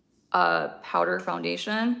a powder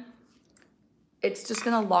foundation? It's just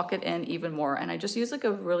gonna lock it in even more. And I just use like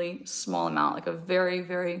a really small amount, like a very,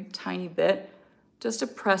 very tiny bit, just to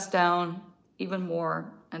press down even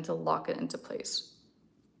more and to lock it into place.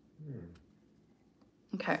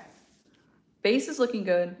 Okay, base is looking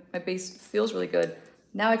good. My base feels really good.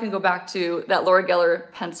 Now I can go back to that Laura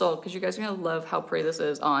Geller pencil because you guys are gonna love how pretty this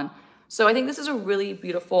is on. So I think this is a really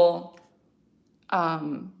beautiful,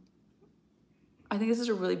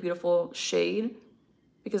 shade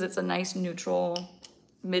because it's a nice neutral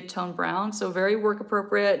mid-tone brown. So very work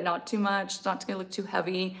appropriate, not too much, it's not gonna look too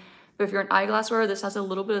heavy. But if you're an eyeglass wearer, this has a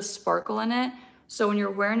little bit of sparkle in it. So when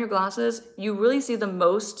you're wearing your glasses, you really see the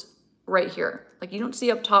most right here. Like you don't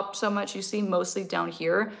see up top so much, you see mostly down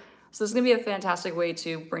here. So this is gonna be a fantastic way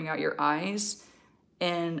to bring out your eyes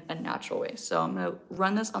in a natural way. So I'm gonna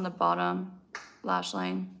run this on the bottom lash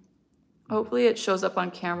line. Hopefully it shows up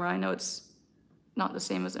on camera. I know it's not the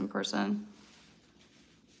same as in person.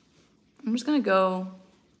 I'm just gonna go.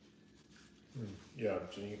 Yeah,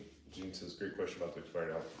 Jean says, great question about the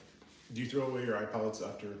expired out. Do you throw away your eye palettes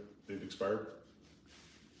after they've expired?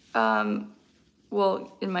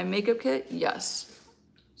 Well, in my makeup kit, yes.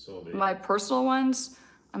 So my personal ones,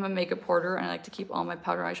 I'm a makeup hoarder and I like to keep all my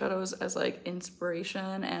powder eyeshadows as like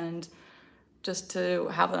inspiration and just to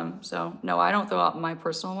have them. So no, I don't throw out my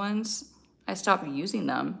personal ones. I stop using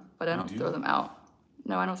them, but I don't throw them out.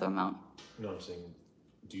 No, I don't throw them out. No, I'm saying,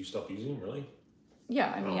 do you stop using them, really?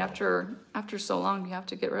 Yeah, I mean, after so long, you have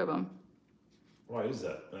to get rid of them. Why is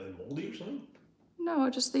that? Are they moldy or something? No,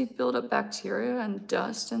 just they build up bacteria and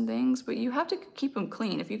dust and things, but you have to keep them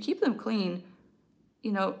clean. If you keep them clean,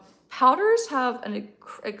 you know, powders have an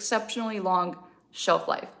exceptionally long shelf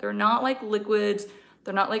life. They're not like liquids.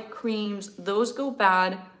 They're not like creams. Those go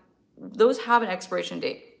bad those have an expiration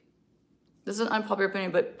date. This is an unpopular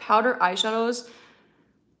opinion, but powder eyeshadows,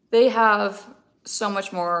 they have so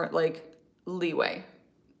much more like leeway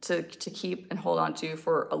to keep and hold on to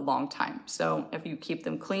for a long time. So if you keep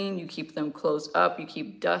them clean, you keep them closed up, you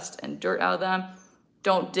keep dust and dirt out of them,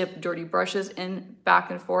 don't dip dirty brushes in back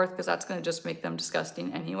and forth because that's gonna just make them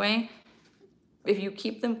disgusting anyway. If you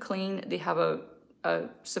keep them clean, they have a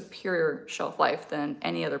superior shelf life than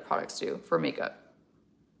any other products do for makeup.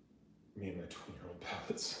 Me and my 20-year-old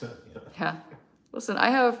palettes. Yeah. Listen, I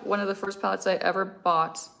have one of the first palettes I ever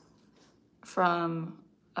bought from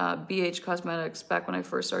BH Cosmetics back when I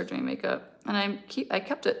first started doing makeup. And I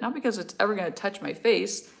kept it, not because it's ever gonna touch my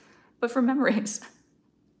face, but for memories.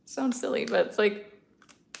 Sounds silly, but it's like,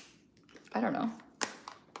 I don't know.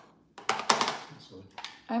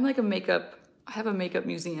 I'm like I have a makeup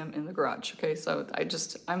museum in the garage, okay? So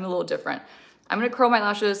I'm a little different. I'm gonna curl my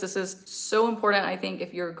lashes. This is so important, I think,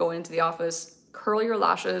 if you're going into the office. Curl your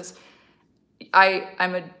lashes.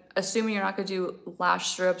 I'm assuming you're not gonna do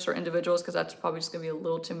lash strips or individuals because that's probably just gonna be a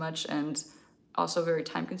little too much and also very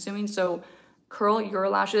time consuming. So curl your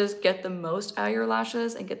lashes, get the most out of your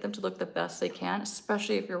lashes and get them to look the best they can,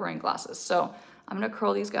 especially if you're wearing glasses. So I'm gonna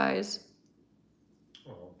curl these guys.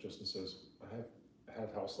 Oh, Justin says, I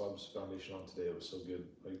had House Labs foundation on today. It was so good.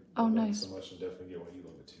 Oh, I love nice. it so much and definitely get why you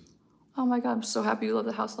love it too. Oh my God, I'm so happy you love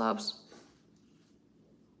the House Labs.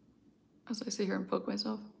 As I sit here and poke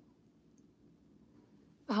myself.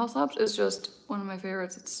 The House Labs is just one of my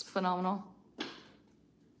favorites. It's phenomenal.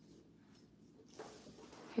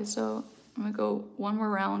 Okay, so I'm gonna go one more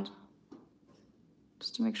round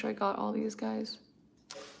just to make sure I got all these guys.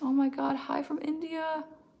 Oh my God, hi from India.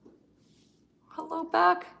 Hello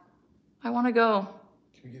back. I wanna go.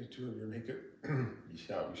 Can we get a tour of your makeup?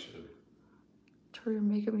 Yeah, we should. Tour your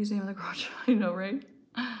makeup museum in the garage. I know, right?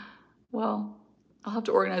 Well, I'll have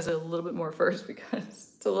to organize it a little bit more first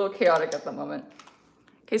because it's a little chaotic at the moment.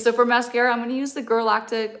 Okay, so for mascara, I'm gonna use the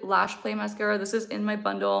Girlactik Lash Play Mascara. This is in my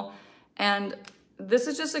bundle, and this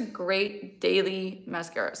is just a great daily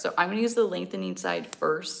mascara. So I'm gonna use the lengthening side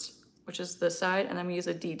first, which is this side, and then I'm gonna use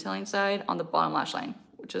the detailing side on the bottom lash line,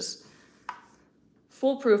 which is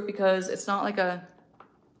foolproof because it's not like a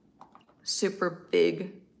super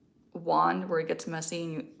big wand where it gets messy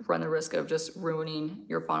and you run the risk of just ruining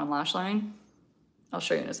your bottom lash line. I'll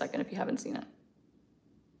show you in a second if you haven't seen it.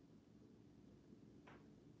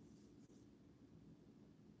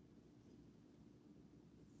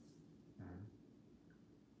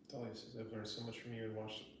 Talia says, I've learned so much from you and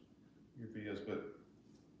watched your videos, but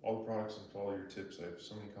all the products and follow your tips. I have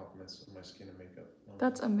so many compliments on my skin and makeup.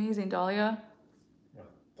 That's amazing, Dahlia.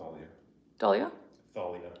 Thalia. Dahlia?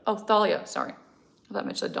 Thalia. Oh, Thalia, sorry. I thought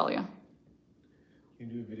Mitch said Dahlia. You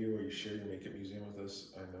can do a video where you share your makeup museum with us.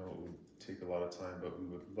 I know it would take a lot of time, but we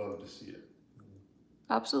would love to see it.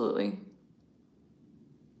 Absolutely.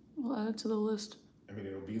 We'll add it to the list. I mean,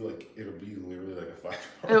 it'll be literally like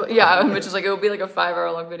a 5-hour. Yeah, Mitch is like, it'll be like a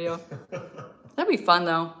 5-hour long video. That'd be fun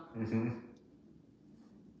though. Mm-hmm.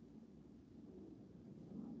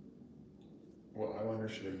 What eyeliner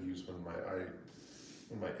should I use when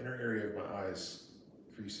my inner area of my eyes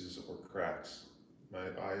creases or cracks? My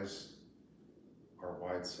eyes are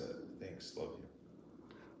wide set. Thanks, love you.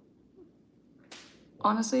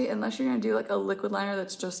 Honestly, unless you're gonna do like a liquid liner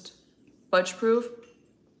that's just budge proof,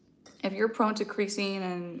 if you're prone to creasing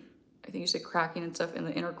and I think you said cracking and stuff in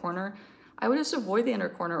the inner corner, I would just avoid the inner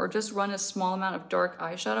corner or just run a small amount of dark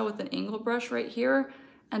eyeshadow with an angle brush right here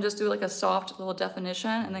and just do like a soft little definition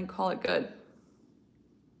and then call it good.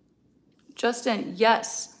 Justin,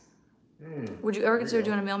 yes. Would you ever consider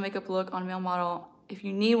doing a male makeup look on a male model? If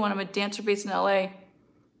you need one, I'm a dancer based in LA.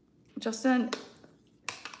 Justin.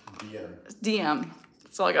 DM.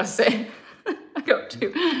 That's all I gotta say. I go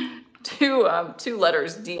two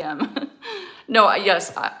letters, DM. No,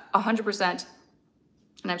 yes, 100%.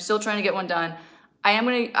 And I'm still trying to get one done.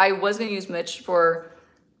 I was gonna use Mitch for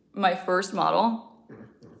my first model,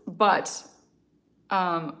 but you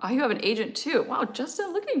have an agent too. Wow,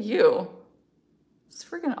 Justin, look at you. It's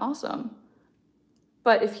freaking awesome.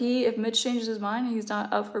 But if Mitch changes his mind and he's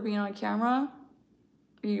not up for being on camera,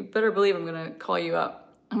 you better believe I'm gonna call you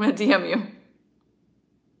up. I'm gonna DM you.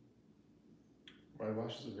 My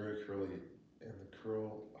lashes are very curly and the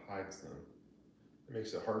curl hides them. It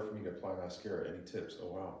makes it hard for me to apply mascara. Any tips? Oh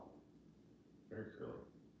wow. Very curly.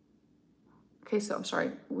 Okay, so I'm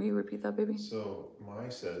sorry. Will you repeat that, baby? So Mai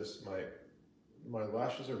says my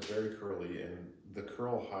lashes are very curly and the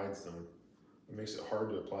curl hides them. It makes it hard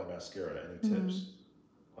to apply mascara. Any tips?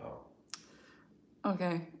 Wow.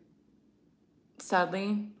 Okay.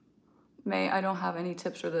 Sadly, May, I don't have any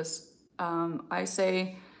tips for this. I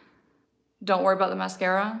say Don't worry about the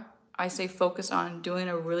mascara. I say focus on doing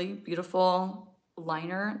a really beautiful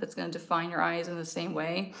liner that's going to define your eyes in the same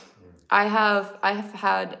way. I have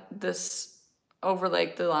had this over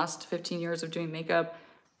like the last 15 years of doing makeup.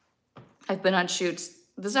 I've been on shoots.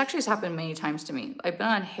 This actually has happened many times to me. I've been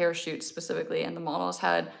on hair shoots specifically, and the models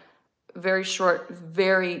had very short,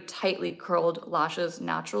 very tightly curled lashes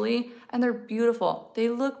naturally, and they're beautiful. They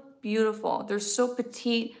look beautiful. They're so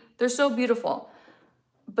petite. They're so beautiful.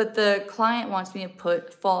 But the client wants me to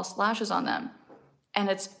put false lashes on them, and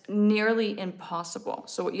it's nearly impossible.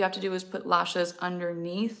 So what you have to do is put lashes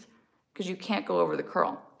underneath, because you can't go over the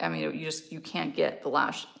curl. I mean, you can't get the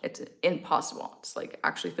lash. It's impossible. It's like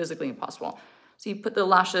actually physically impossible. So you put the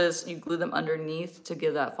lashes, you glue them underneath to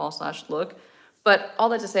give that false lash look. But all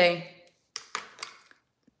that to say,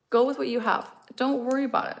 go with what you have. Don't worry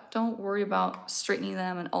about it. Don't worry about straightening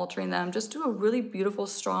them and altering them. Just do a really beautiful,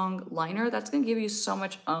 strong liner. That's gonna give you so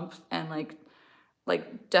much oomph and like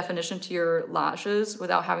definition to your lashes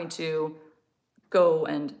without having to go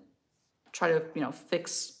and try to, you know,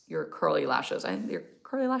 fix your curly lashes. I think your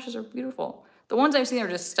curly lashes are beautiful. The ones I've seen are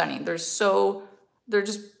just stunning. They're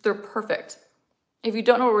perfect. If you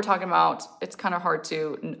don't know what we're talking about, it's kind of hard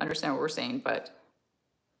to understand what we're saying, but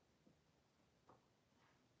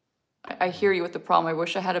I hear you with the problem. I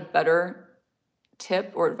wish I had a better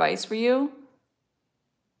tip or advice for you,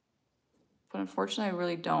 but unfortunately I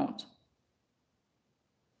really don't.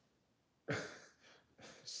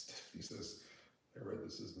 Stephanie says, I read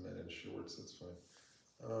this as men in shorts, that's fine.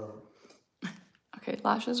 Okay,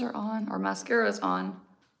 lashes are on, or mascara is on.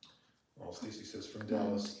 Well, Stacy says, from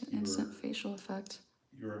Dallas, instant facial effect.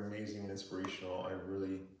 You're amazing and inspirational.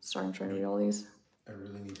 Sorry, I'm trying to read all these. I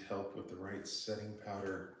really need help with the right setting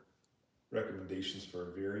powder recommendations for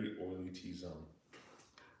a very oily T-zone.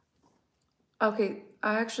 Okay,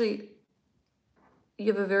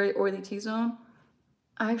 you have a very oily T-zone.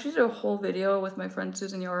 I actually did a whole video with my friend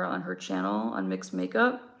Susan Yara on her channel on mixed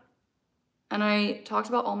makeup. And I talked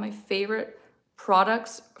about all my favorite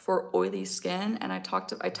products for oily skin. And I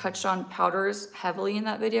touched on powders heavily in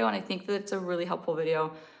that video. And I think that it's a really helpful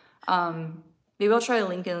video. Maybe I'll try to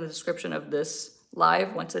link in the description of this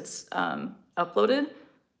live once it's uploaded,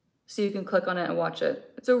 so you can click on it and watch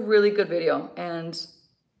it. It's a really good video. And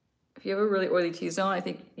if you have a really oily T-zone, I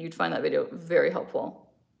think you'd find that video very helpful.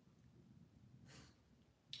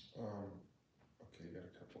 Okay, you got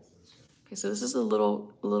a couple things here. Okay, so this is a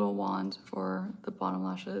little wand for the bottom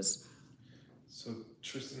lashes. So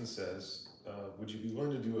Tristan says, would you be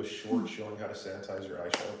willing to do a short showing how to sanitize your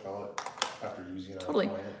eyeshadow palette after using it on a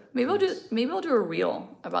client? Maybe I'll do a reel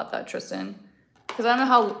about that, Tristan. Because I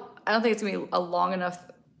don't think it's gonna be a long enough.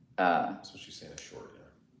 That's what she's saying, a short, yeah.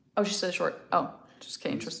 Oh, she said short. Oh, just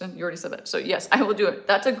kidding, Tristan. You already said that. So yes, I will do it.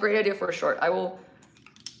 That's a great idea for a short. I'm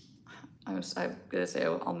gonna say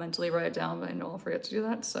I'll mentally write it down, but I know I'll forget to do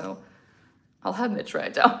that. So I'll have Mitch write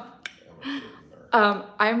it down.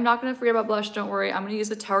 I'm not gonna forget about blush. Don't worry. I'm gonna use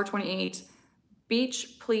the Tower 28.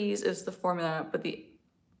 Beach Please is the formula, but the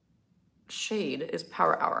shade is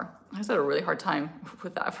Power Hour. I just had a really hard time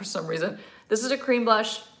with that for some reason. This is a cream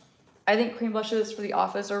blush. I think cream blushes for the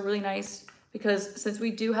office are really nice because since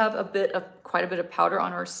we do have quite a bit of powder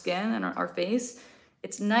on our skin and on our face,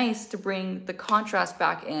 it's nice to bring the contrast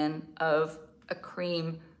back in of a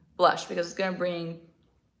cream blush because it's gonna bring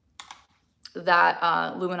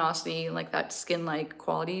that luminosity, like that skin-like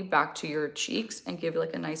quality back to your cheeks and give you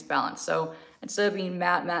like a nice balance. So instead of being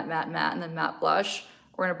matte, matte, matte, matte, and then matte blush,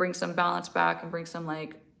 we're gonna bring some balance back and bring some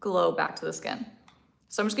like glow back to the skin.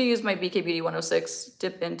 So I'm just gonna use my BK Beauty 106,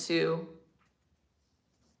 dip into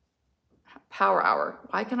Power Hour.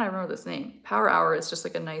 Why can't I remember this name? Power Hour is just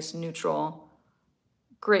like a nice neutral,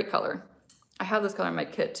 great color. I have this color in my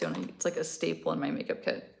kit too, and it's like a staple in my makeup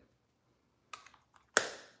kit.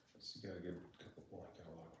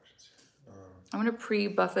 I'm gonna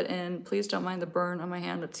pre-buff it in. Please don't mind the burn on my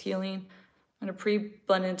hand, it's healing. I'm gonna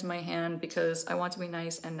pre-blend into my hand because I want it to be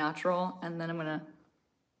nice and natural, and then I'm gonna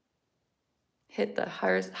hit the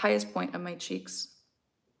highest point of my cheeks.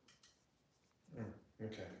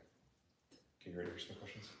 Okay. You ready for some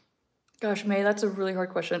questions? Gosh, May, that's a really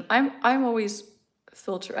hard question. I'm always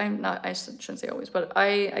I shouldn't say always, but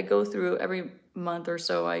I go through every month or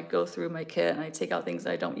so, I go through my kit and I take out things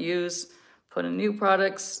that I don't use, put in new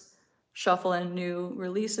products, shuffle in new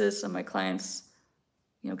releases, so my clients,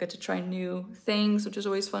 you know, get to try new things, which is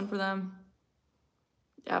always fun for them.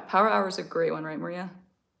 Yeah, Power Hour is a great one, right, Maria?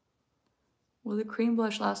 Will the cream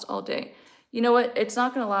blush last all day? You know what? It's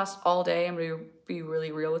not going to last all day. I'm going to be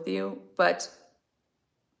really real with you, but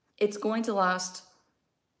it's going to last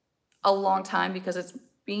a long time because it's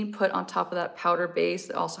being put on top of that powder base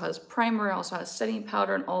that also has primer, also has setting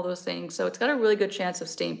powder and all those things. So it's got a really good chance of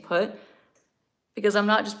staying put because I'm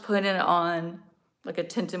not just putting it on like a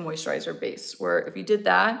tinted moisturizer base where if you did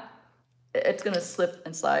that, it's gonna slip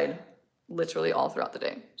and slide literally all throughout the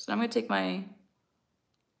day. So I'm gonna take my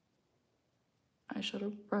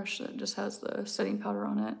eyeshadow brush that just has the setting powder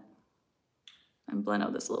on it and blend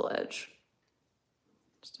out this little edge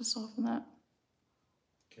just to soften that.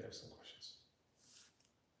 Okay, I have some questions.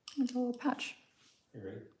 It's a little patch. You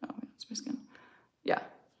ready? Oh, it's my skin. Yeah.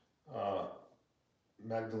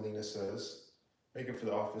 Magdalena says, makeup for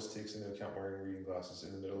the office takes into account wearing reading glasses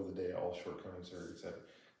in the middle of the day. All shortcomings are accepted.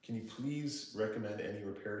 Can you please recommend any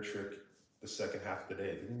repair trick the second half of the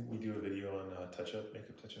day? Didn't we do a video on makeup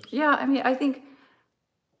touch-ups? Yeah, I mean, I think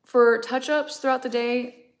for touch-ups throughout the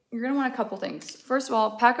day, you're gonna want a couple things. First of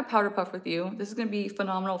all, pack a powder puff with you. This is gonna be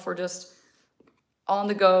phenomenal for just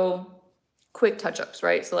on-the-go, quick touch-ups,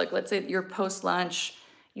 right? So like, let's say you're post-lunch,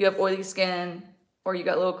 you have oily skin, or you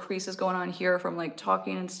got little creases going on here from like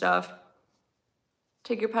talking and stuff.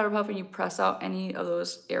 Take your powder puff and you press out any of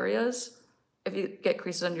those areas. If you get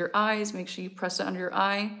creases under your eyes, make sure you press it under your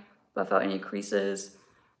eye, buff out any creases.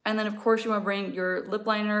 And then of course you wanna bring your lip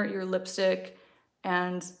liner, your lipstick,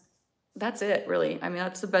 and that's it really. I mean,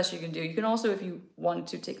 that's the best you can do. You can also, if you wanted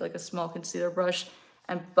to, take like a small concealer brush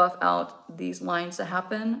and buff out these lines that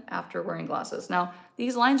happen after wearing glasses. Now,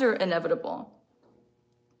 these lines are inevitable.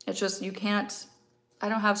 It's just, you can't, I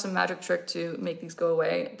don't have some magic trick to make these go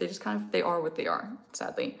away. They just they are what they are,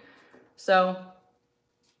 sadly. So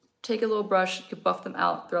take a little brush, you can buff them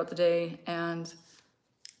out throughout the day and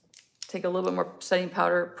take a little bit more setting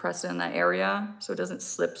powder, press it in that area so it doesn't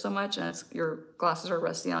slip so much and your glasses are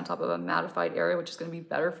resting on top of a mattified area, which is gonna be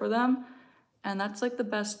better for them. And that's like the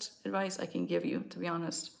best advice I can give you, to be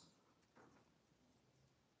honest.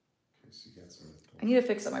 Okay, so you got some. I need to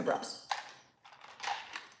fix up my brows.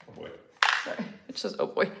 Oh boy. Sorry, it says, oh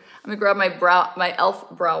boy. I'm gonna grab my e.l.f.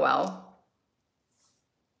 brow wow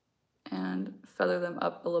and feather them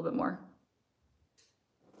up a little bit more.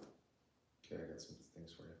 Okay, I got some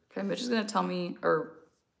things for you. Okay, Mitch is gonna tell me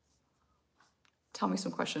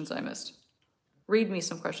some questions I missed. Read me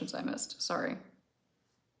some questions I missed, sorry.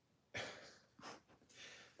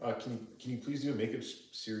 Can you please do a makeup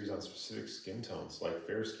series on specific skin tones, like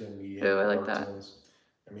fair skin, medium, Ooh, I like dark that. tones?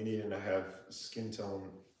 I mean, even I have skin tone,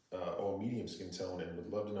 medium skin tone, and would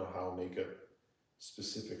love to know how makeup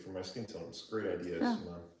specific for my skin tone. It's great ideas. Yeah.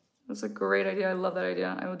 That's a great idea. I love that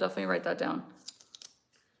idea. I will definitely write that down.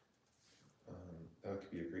 That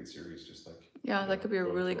could be a great series, just like that could be a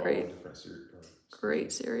really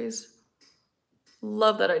great series.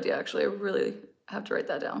 Love that idea. Actually, I really have to write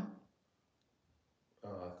that down.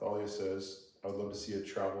 Thalia says, I would love to see a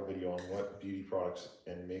travel video on what beauty products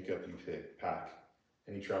and makeup you pack.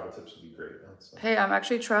 Any travel tips would be great. Hey, I'm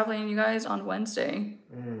actually traveling, you guys, on Wednesday.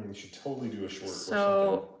 You should totally do a short.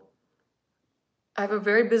 So I have a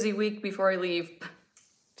very busy week before I leave,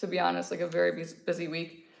 to be honest, like a very busy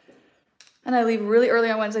week. And I leave really early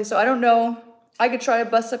on Wednesday, so I don't know. I could try to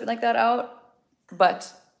bust something like that out,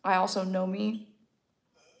 but I also know me,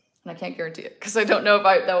 and I can't guarantee it, because I don't know if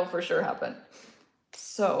that will for sure happen.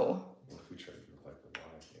 So what if we try to do like the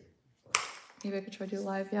live? Maybe I could try to do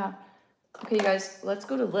live, yeah. Okay, you guys, let's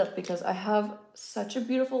go to lip because I have such a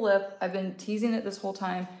beautiful lip. I've been teasing it this whole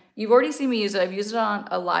time. You've already seen me use it. I've used it on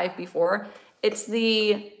a live before. It's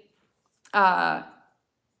the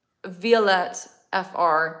Violette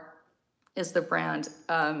FR is the brand.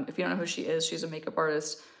 If you don't know who she is, she's a makeup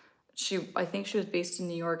artist. I think she was based in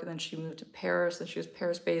New York and then she moved to Paris and she was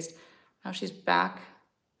Paris based. Now she's back.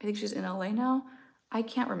 I think she's in LA now. I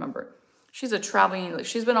can't remember. She's a traveling,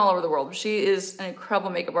 she's been all over the world. She is an incredible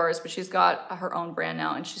makeup artist, but she's got her own brand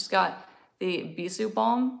now and she's got the Bisou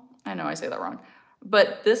balm. I know I say that wrong,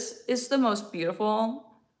 but this is the most beautiful,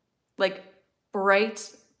 like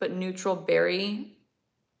bright but neutral berry.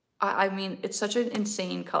 I mean, it's such an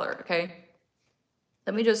insane color, okay?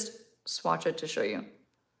 Let me just swatch it to show you.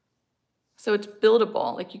 So it's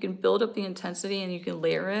buildable, like you can build up the intensity and you can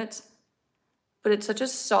layer it, but it's such a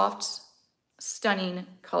soft, stunning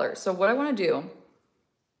color. So what I want to do,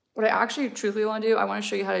 what I actually truthfully want to do, I want to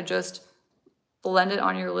show you how to just blend it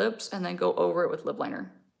on your lips and then go over it with lip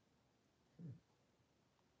liner.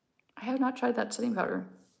 I have not tried that setting powder.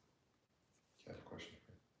 I have a question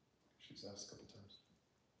for you. She's asked a couple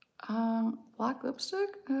times. Black lipstick?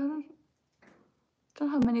 I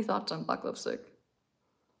don't have many thoughts on black lipstick.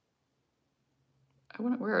 I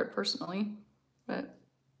wouldn't wear it personally, but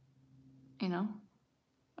you know,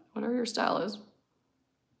 whatever your style is.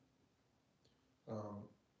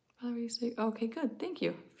 Whatever you say. Okay, good. Thank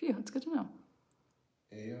you. Phew, that's good to know.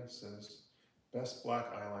 Aya says, best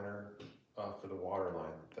black eyeliner for the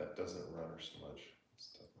waterline that doesn't run or smudge.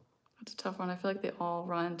 That's a tough one. I feel like they all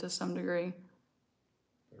run to some degree.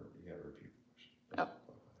 You gotta repeat the question. Yep.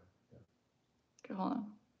 Yeah. Okay, hold on.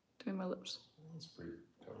 Doing my lips. That's pretty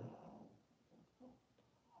cool.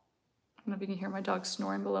 I don't know if you can hear my dog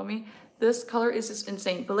snoring below me. This color is just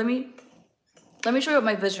insane. But let me show you what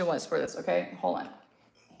my vision was for this, okay? Hold on.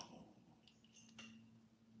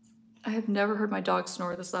 I have never heard my dog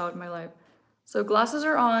snore this loud in my life. So glasses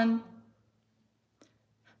are on.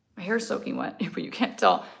 My hair's soaking wet, but you can't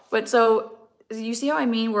tell. But so you see how I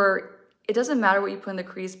mean where it doesn't matter what you put in the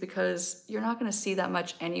crease because you're not gonna see that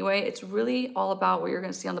much anyway. It's really all about what you're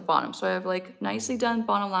gonna see on the bottom. So I have like nicely done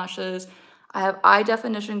bottom lashes. I have eye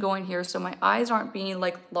definition going here, so my eyes aren't being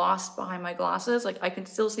like lost behind my glasses. Like I can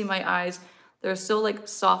still see my eyes. They're still like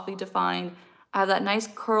softly defined. I have that nice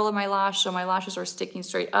curl in my lash, so my lashes are sticking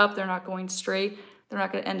straight up. They're not going straight. They're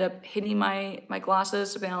not gonna end up hitting my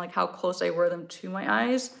glasses depending on like how close I wear them to my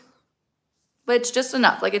eyes. But it's just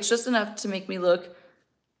enough. Like it's just enough to make me look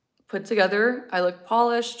put together. I look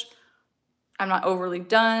polished. I'm not overly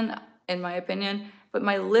done, in my opinion. But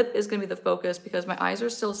my lip is gonna be the focus because my eyes are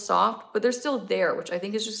still soft, but they're still there, which I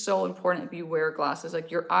think is just so important if you wear glasses.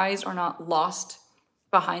 Like your eyes are not lost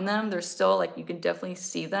behind them. They're still like, you can definitely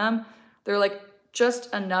see them. They're like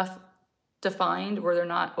just enough defined where they're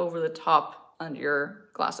not over the top under your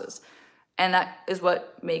glasses. And that is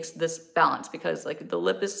what makes this balance because like the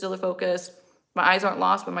lip is still the focus. My eyes aren't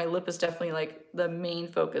lost, but my lip is definitely like the main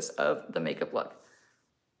focus of the makeup look.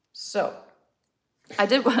 So I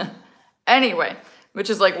did one anyway, which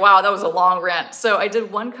is like, wow, that was a long rant. So I did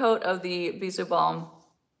one coat of the Bisou balm.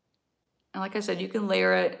 And like I said, you can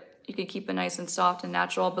layer it. You can keep it nice and soft and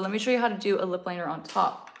natural, but let me show you how to do a lip liner on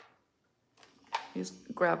top. Just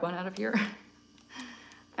grab one out of here.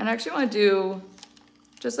 And I actually want to do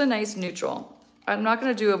just a nice neutral. I'm not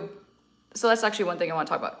going to do so that's actually one thing I want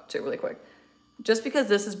to talk about too really quick. Just because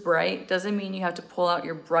this is bright doesn't mean you have to pull out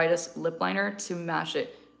your brightest lip liner to match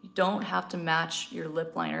it. You don't have to match your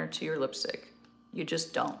lip liner to your lipstick. You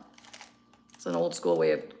just don't. It's an old school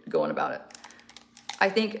way of going about it. I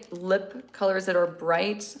think lip colors that are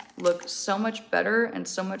bright look so much better and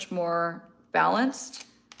so much more balanced.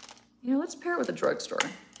 You know, let's pair it with a drugstore.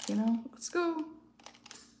 You know, let's go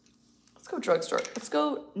drugstore. Let's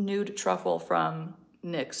go nude truffle from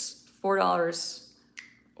NYX. $4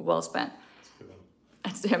 well spent.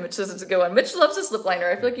 Damn, Mitch says it's a good one. Mitch loves this lip liner.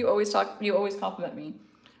 I feel like you always compliment me.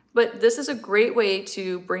 But this is a great way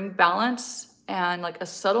to bring balance and like a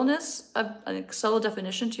subtleness, a subtle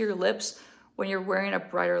definition to your lips when you're wearing a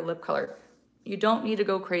brighter lip color. You don't need to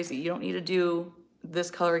go crazy. You don't need to do this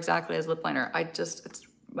color exactly as lip liner. It's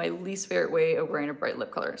my least favorite way of wearing a bright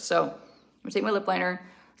lip color. So I'm gonna take my lip liner.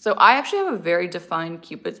 So I actually have a very defined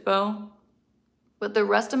Cupid's bow, but the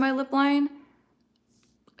rest of my lip line,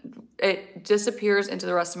 it disappears into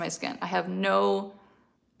the rest of my skin. I have no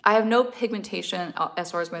pigmentation as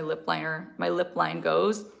far as my lip line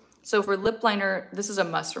goes. So for lip liner, this is a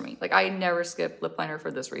must for me. Like I never skip lip liner for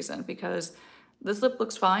this reason because this lip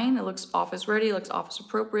looks fine. It looks office ready, it looks office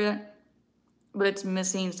appropriate, but it's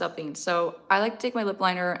missing something. So I like to take my lip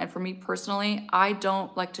liner, and for me personally, I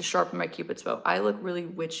don't like to sharpen my Cupid's bow. I look really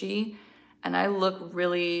witchy and I look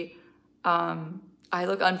really, I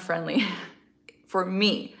look unfriendly for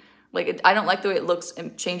me. Like I don't like the way it looks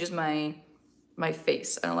and changes my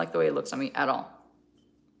face. I don't like the way it looks on me at all.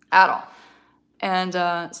 And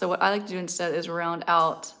so what I like to do instead is round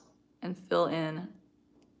out and fill in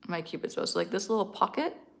my Cupid's bow. So like this little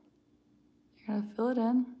pocket, you're gonna fill it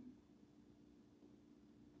in.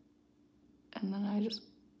 And then I just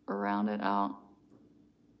round it out.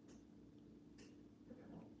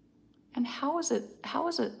 And how is it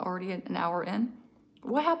already an hour in?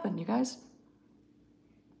 What happened, you guys?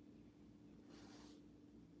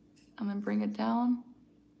 And then bring it down.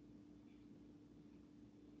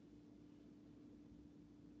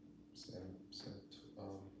 Sam,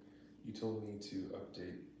 you told me to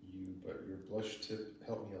update you, but your blush tip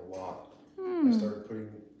helped me a lot. I started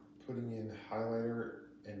putting in highlighter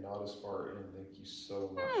and not as far in. Thank you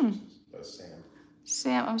so much. That's Sam.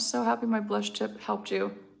 Sam, I'm so happy my blush tip helped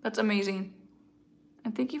you. That's amazing.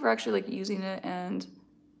 And thank you for actually like using it and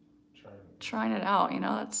trying it out. You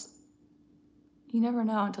know, you never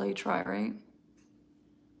know until you try, right?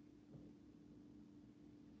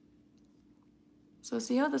 So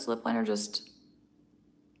see how this lip liner just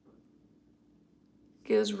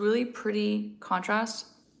gives really pretty contrast?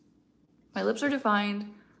 My lips are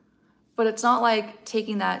defined, but it's not like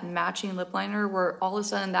taking that matching lip liner where all of a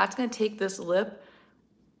sudden that's gonna take this lip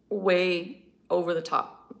way over the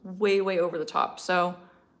top. way, way over the top. So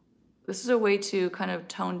this is a way to kind of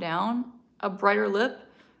tone down a brighter lip.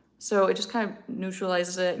 So it just kind of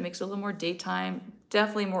neutralizes it, makes it a little more daytime,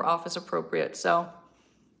 definitely more office appropriate. So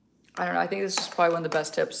I don't know, I think this is probably one of the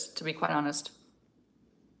best tips, to be quite honest.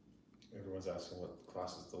 Everyone's asking what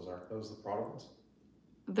glasses those are. Those are the Prada ones?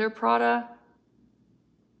 They're Prada.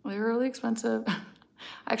 They're really expensive.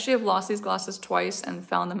 I actually have lost these glasses twice and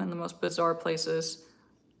found them in the most bizarre places.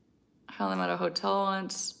 I found them at a hotel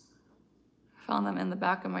once. I found them in the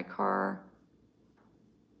back of my car.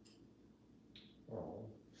 Oh,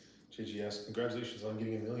 JG asks, congratulations on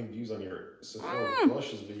getting 1 million views on your Sephora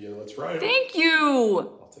blushes video. That's right. Thank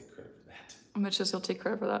you. I'll take credit for that. Mitch says he'll take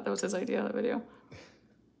credit for that. That was his idea, that video.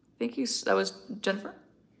 Thank you. That was Jennifer?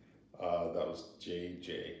 That was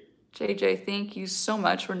JJ. JJ, thank you so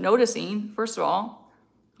much for noticing, first of all.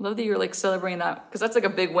 I love that you're like celebrating that, because that's like a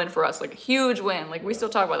big win for us, like a huge win. Like we still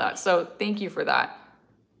talk about that. So thank you for that.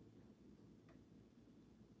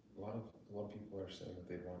 A lot of people are saying that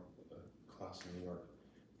they want a class in New York.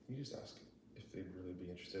 Can you just ask if they'd really be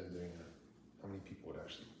interested in doing that? How many people would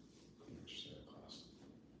actually be interested in a class?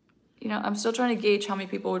 You know, I'm still trying to gauge how many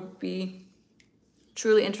people would be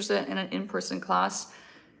truly interested in an in-person class,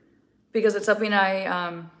 because it's something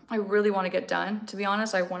I really want to get done. To be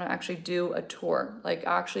honest, I want to actually do a tour, like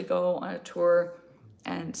actually go on a tour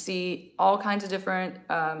and see all kinds of different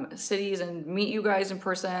cities and meet you guys in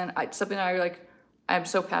person. It's something that I'm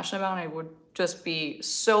so passionate about, and I would just be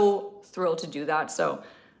so thrilled to do that. So,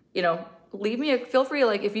 you know, feel free,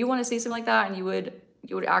 like if you want to see something like that and you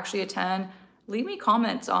would actually attend, leave me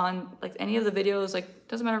comments on like any of the videos. Like,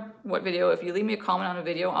 doesn't matter what video, if you leave me a comment on a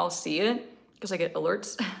video, I'll see it, because I get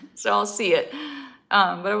alerts. So I'll see it.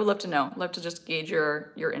 But I would love to know, love to just gauge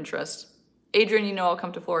your interest. Adrian, you know I'll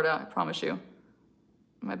come to Florida, I promise you.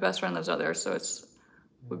 My best friend lives out there, so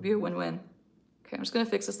would be a win-win. Okay, I'm just gonna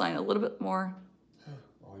fix this line a little bit more.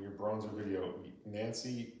 Oh, your bronzer video.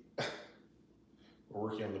 Nancy, we're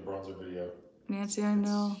working on the bronzer video. Nancy, I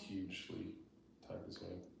know. It's hugely time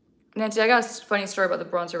consuming. Nancy, I got a funny story about the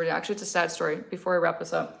bronzer video. Actually, it's a sad story before I wrap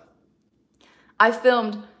this up.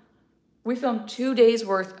 We filmed 2 days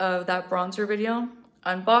worth of that bronzer video,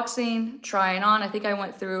 unboxing, trying on. I think I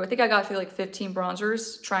got through like 15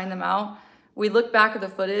 bronzers, trying them out. We looked back at the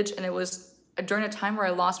footage and it was during a time where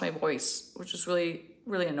I lost my voice, which was really,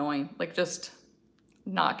 really annoying. Like just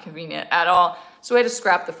not convenient at all. So I had to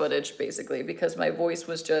scrap the footage basically, because my voice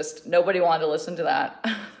was just, nobody wanted to listen to that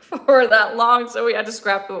for that long. So we had to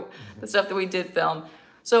scrap the stuff that we did film.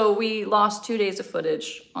 So we lost 2 days of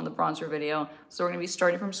footage on the bronzer video. So we're gonna be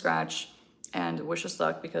starting from scratch, and wish us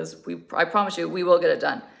luck, because I promise you, we will get it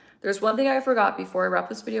done. There's one thing I forgot before I wrap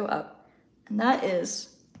this video up, and that is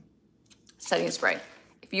setting spray.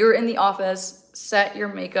 If you're in the office, set your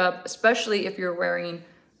makeup, especially if you're wearing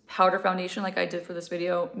powder foundation like I did for this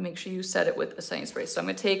video, make sure you set it with a setting spray. So I'm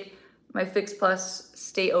gonna take my Fix Plus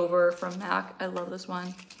Stay Over from MAC. I love this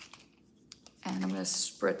one. And I'm gonna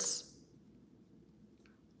spritz,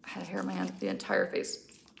 I had hair in my hand, the entire face.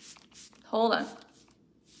 Hold on.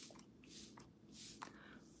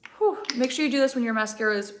 Whew. Make sure you do this when your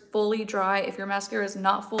mascara is fully dry. If your mascara is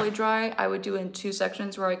not fully dry, I would do it in 2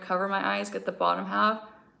 sections where I cover my eyes, get the bottom half,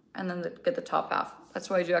 and then get the top half. That's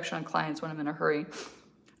what I do actually on clients when I'm in a hurry.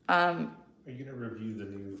 Are you gonna review the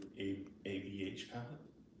new ABH palette?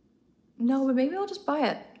 No, but maybe I'll just buy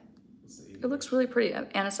it. It looks really pretty.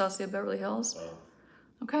 Anastasia Beverly Hills. Oh.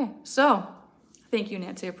 Okay, so thank you,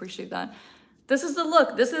 Nancy. I appreciate that. This is the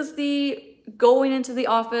look. This is the going into the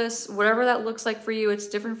office, whatever that looks like for you. It's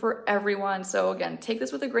different for everyone. So again, take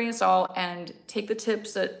this with a grain of salt and take the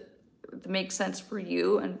tips that make sense for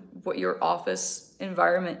you and what your office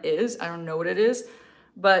environment is. I don't know what it is,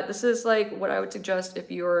 but this is like what I would suggest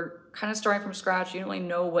if you're kind of starting from scratch, you don't really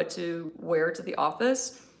know what to wear to the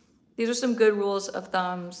office. These are some good rules of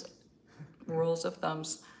thumbs. Rules of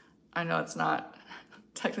thumbs. I know it's not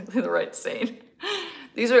technically the right saying.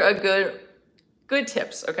 These are a good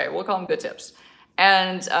tips. Okay, we'll call them good tips.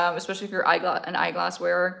 And especially if you're an eyeglass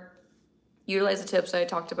wearer, utilize the tips I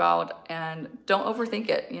talked about and don't overthink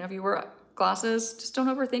it. You know, if you wear glasses, just don't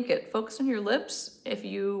overthink it. Focus on your lips if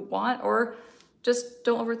you want, or just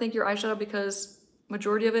don't overthink your eyeshadow, because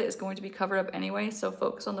majority of it is going to be covered up anyway. So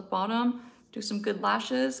focus on the bottom, do some good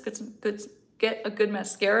lashes, get a good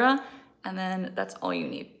mascara, and then that's all you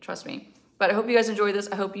need, trust me. But I hope you guys enjoyed this.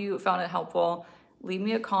 I hope you found it helpful. Leave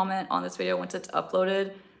me a comment on this video once it's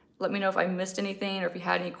uploaded. Let me know if I missed anything or if you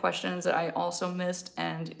had any questions that I also missed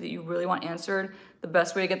and that you really want answered. The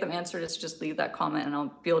best way to get them answered is to just leave that comment, and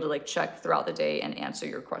I'll be able to like check throughout the day and answer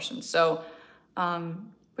your questions. So,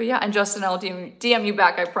 but yeah, and Justin, I'll DM you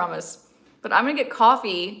back, I promise. But I'm gonna get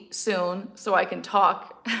coffee soon so I can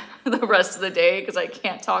talk the rest of the day because I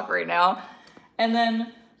can't talk right now. And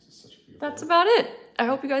then that's about it. I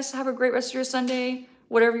hope you guys have a great rest of your Sunday,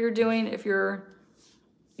 whatever you're doing. If you're,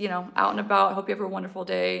 you know, out and about, I hope you have a wonderful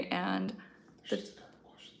day. And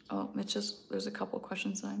oh, there's a couple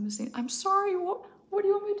questions that I'm missing. I'm sorry. What do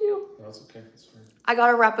you want me to do? No, that's okay. That's fine. I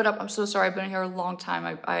gotta wrap it up. I'm so sorry. I've been here a long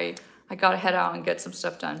time. I gotta head out and get some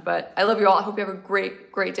stuff done. But I love you all. I hope you have a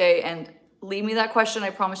great day. And leave me that question. I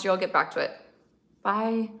promise you I'll get back to it.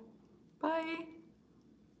 Bye. Bye.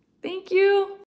 Thank you.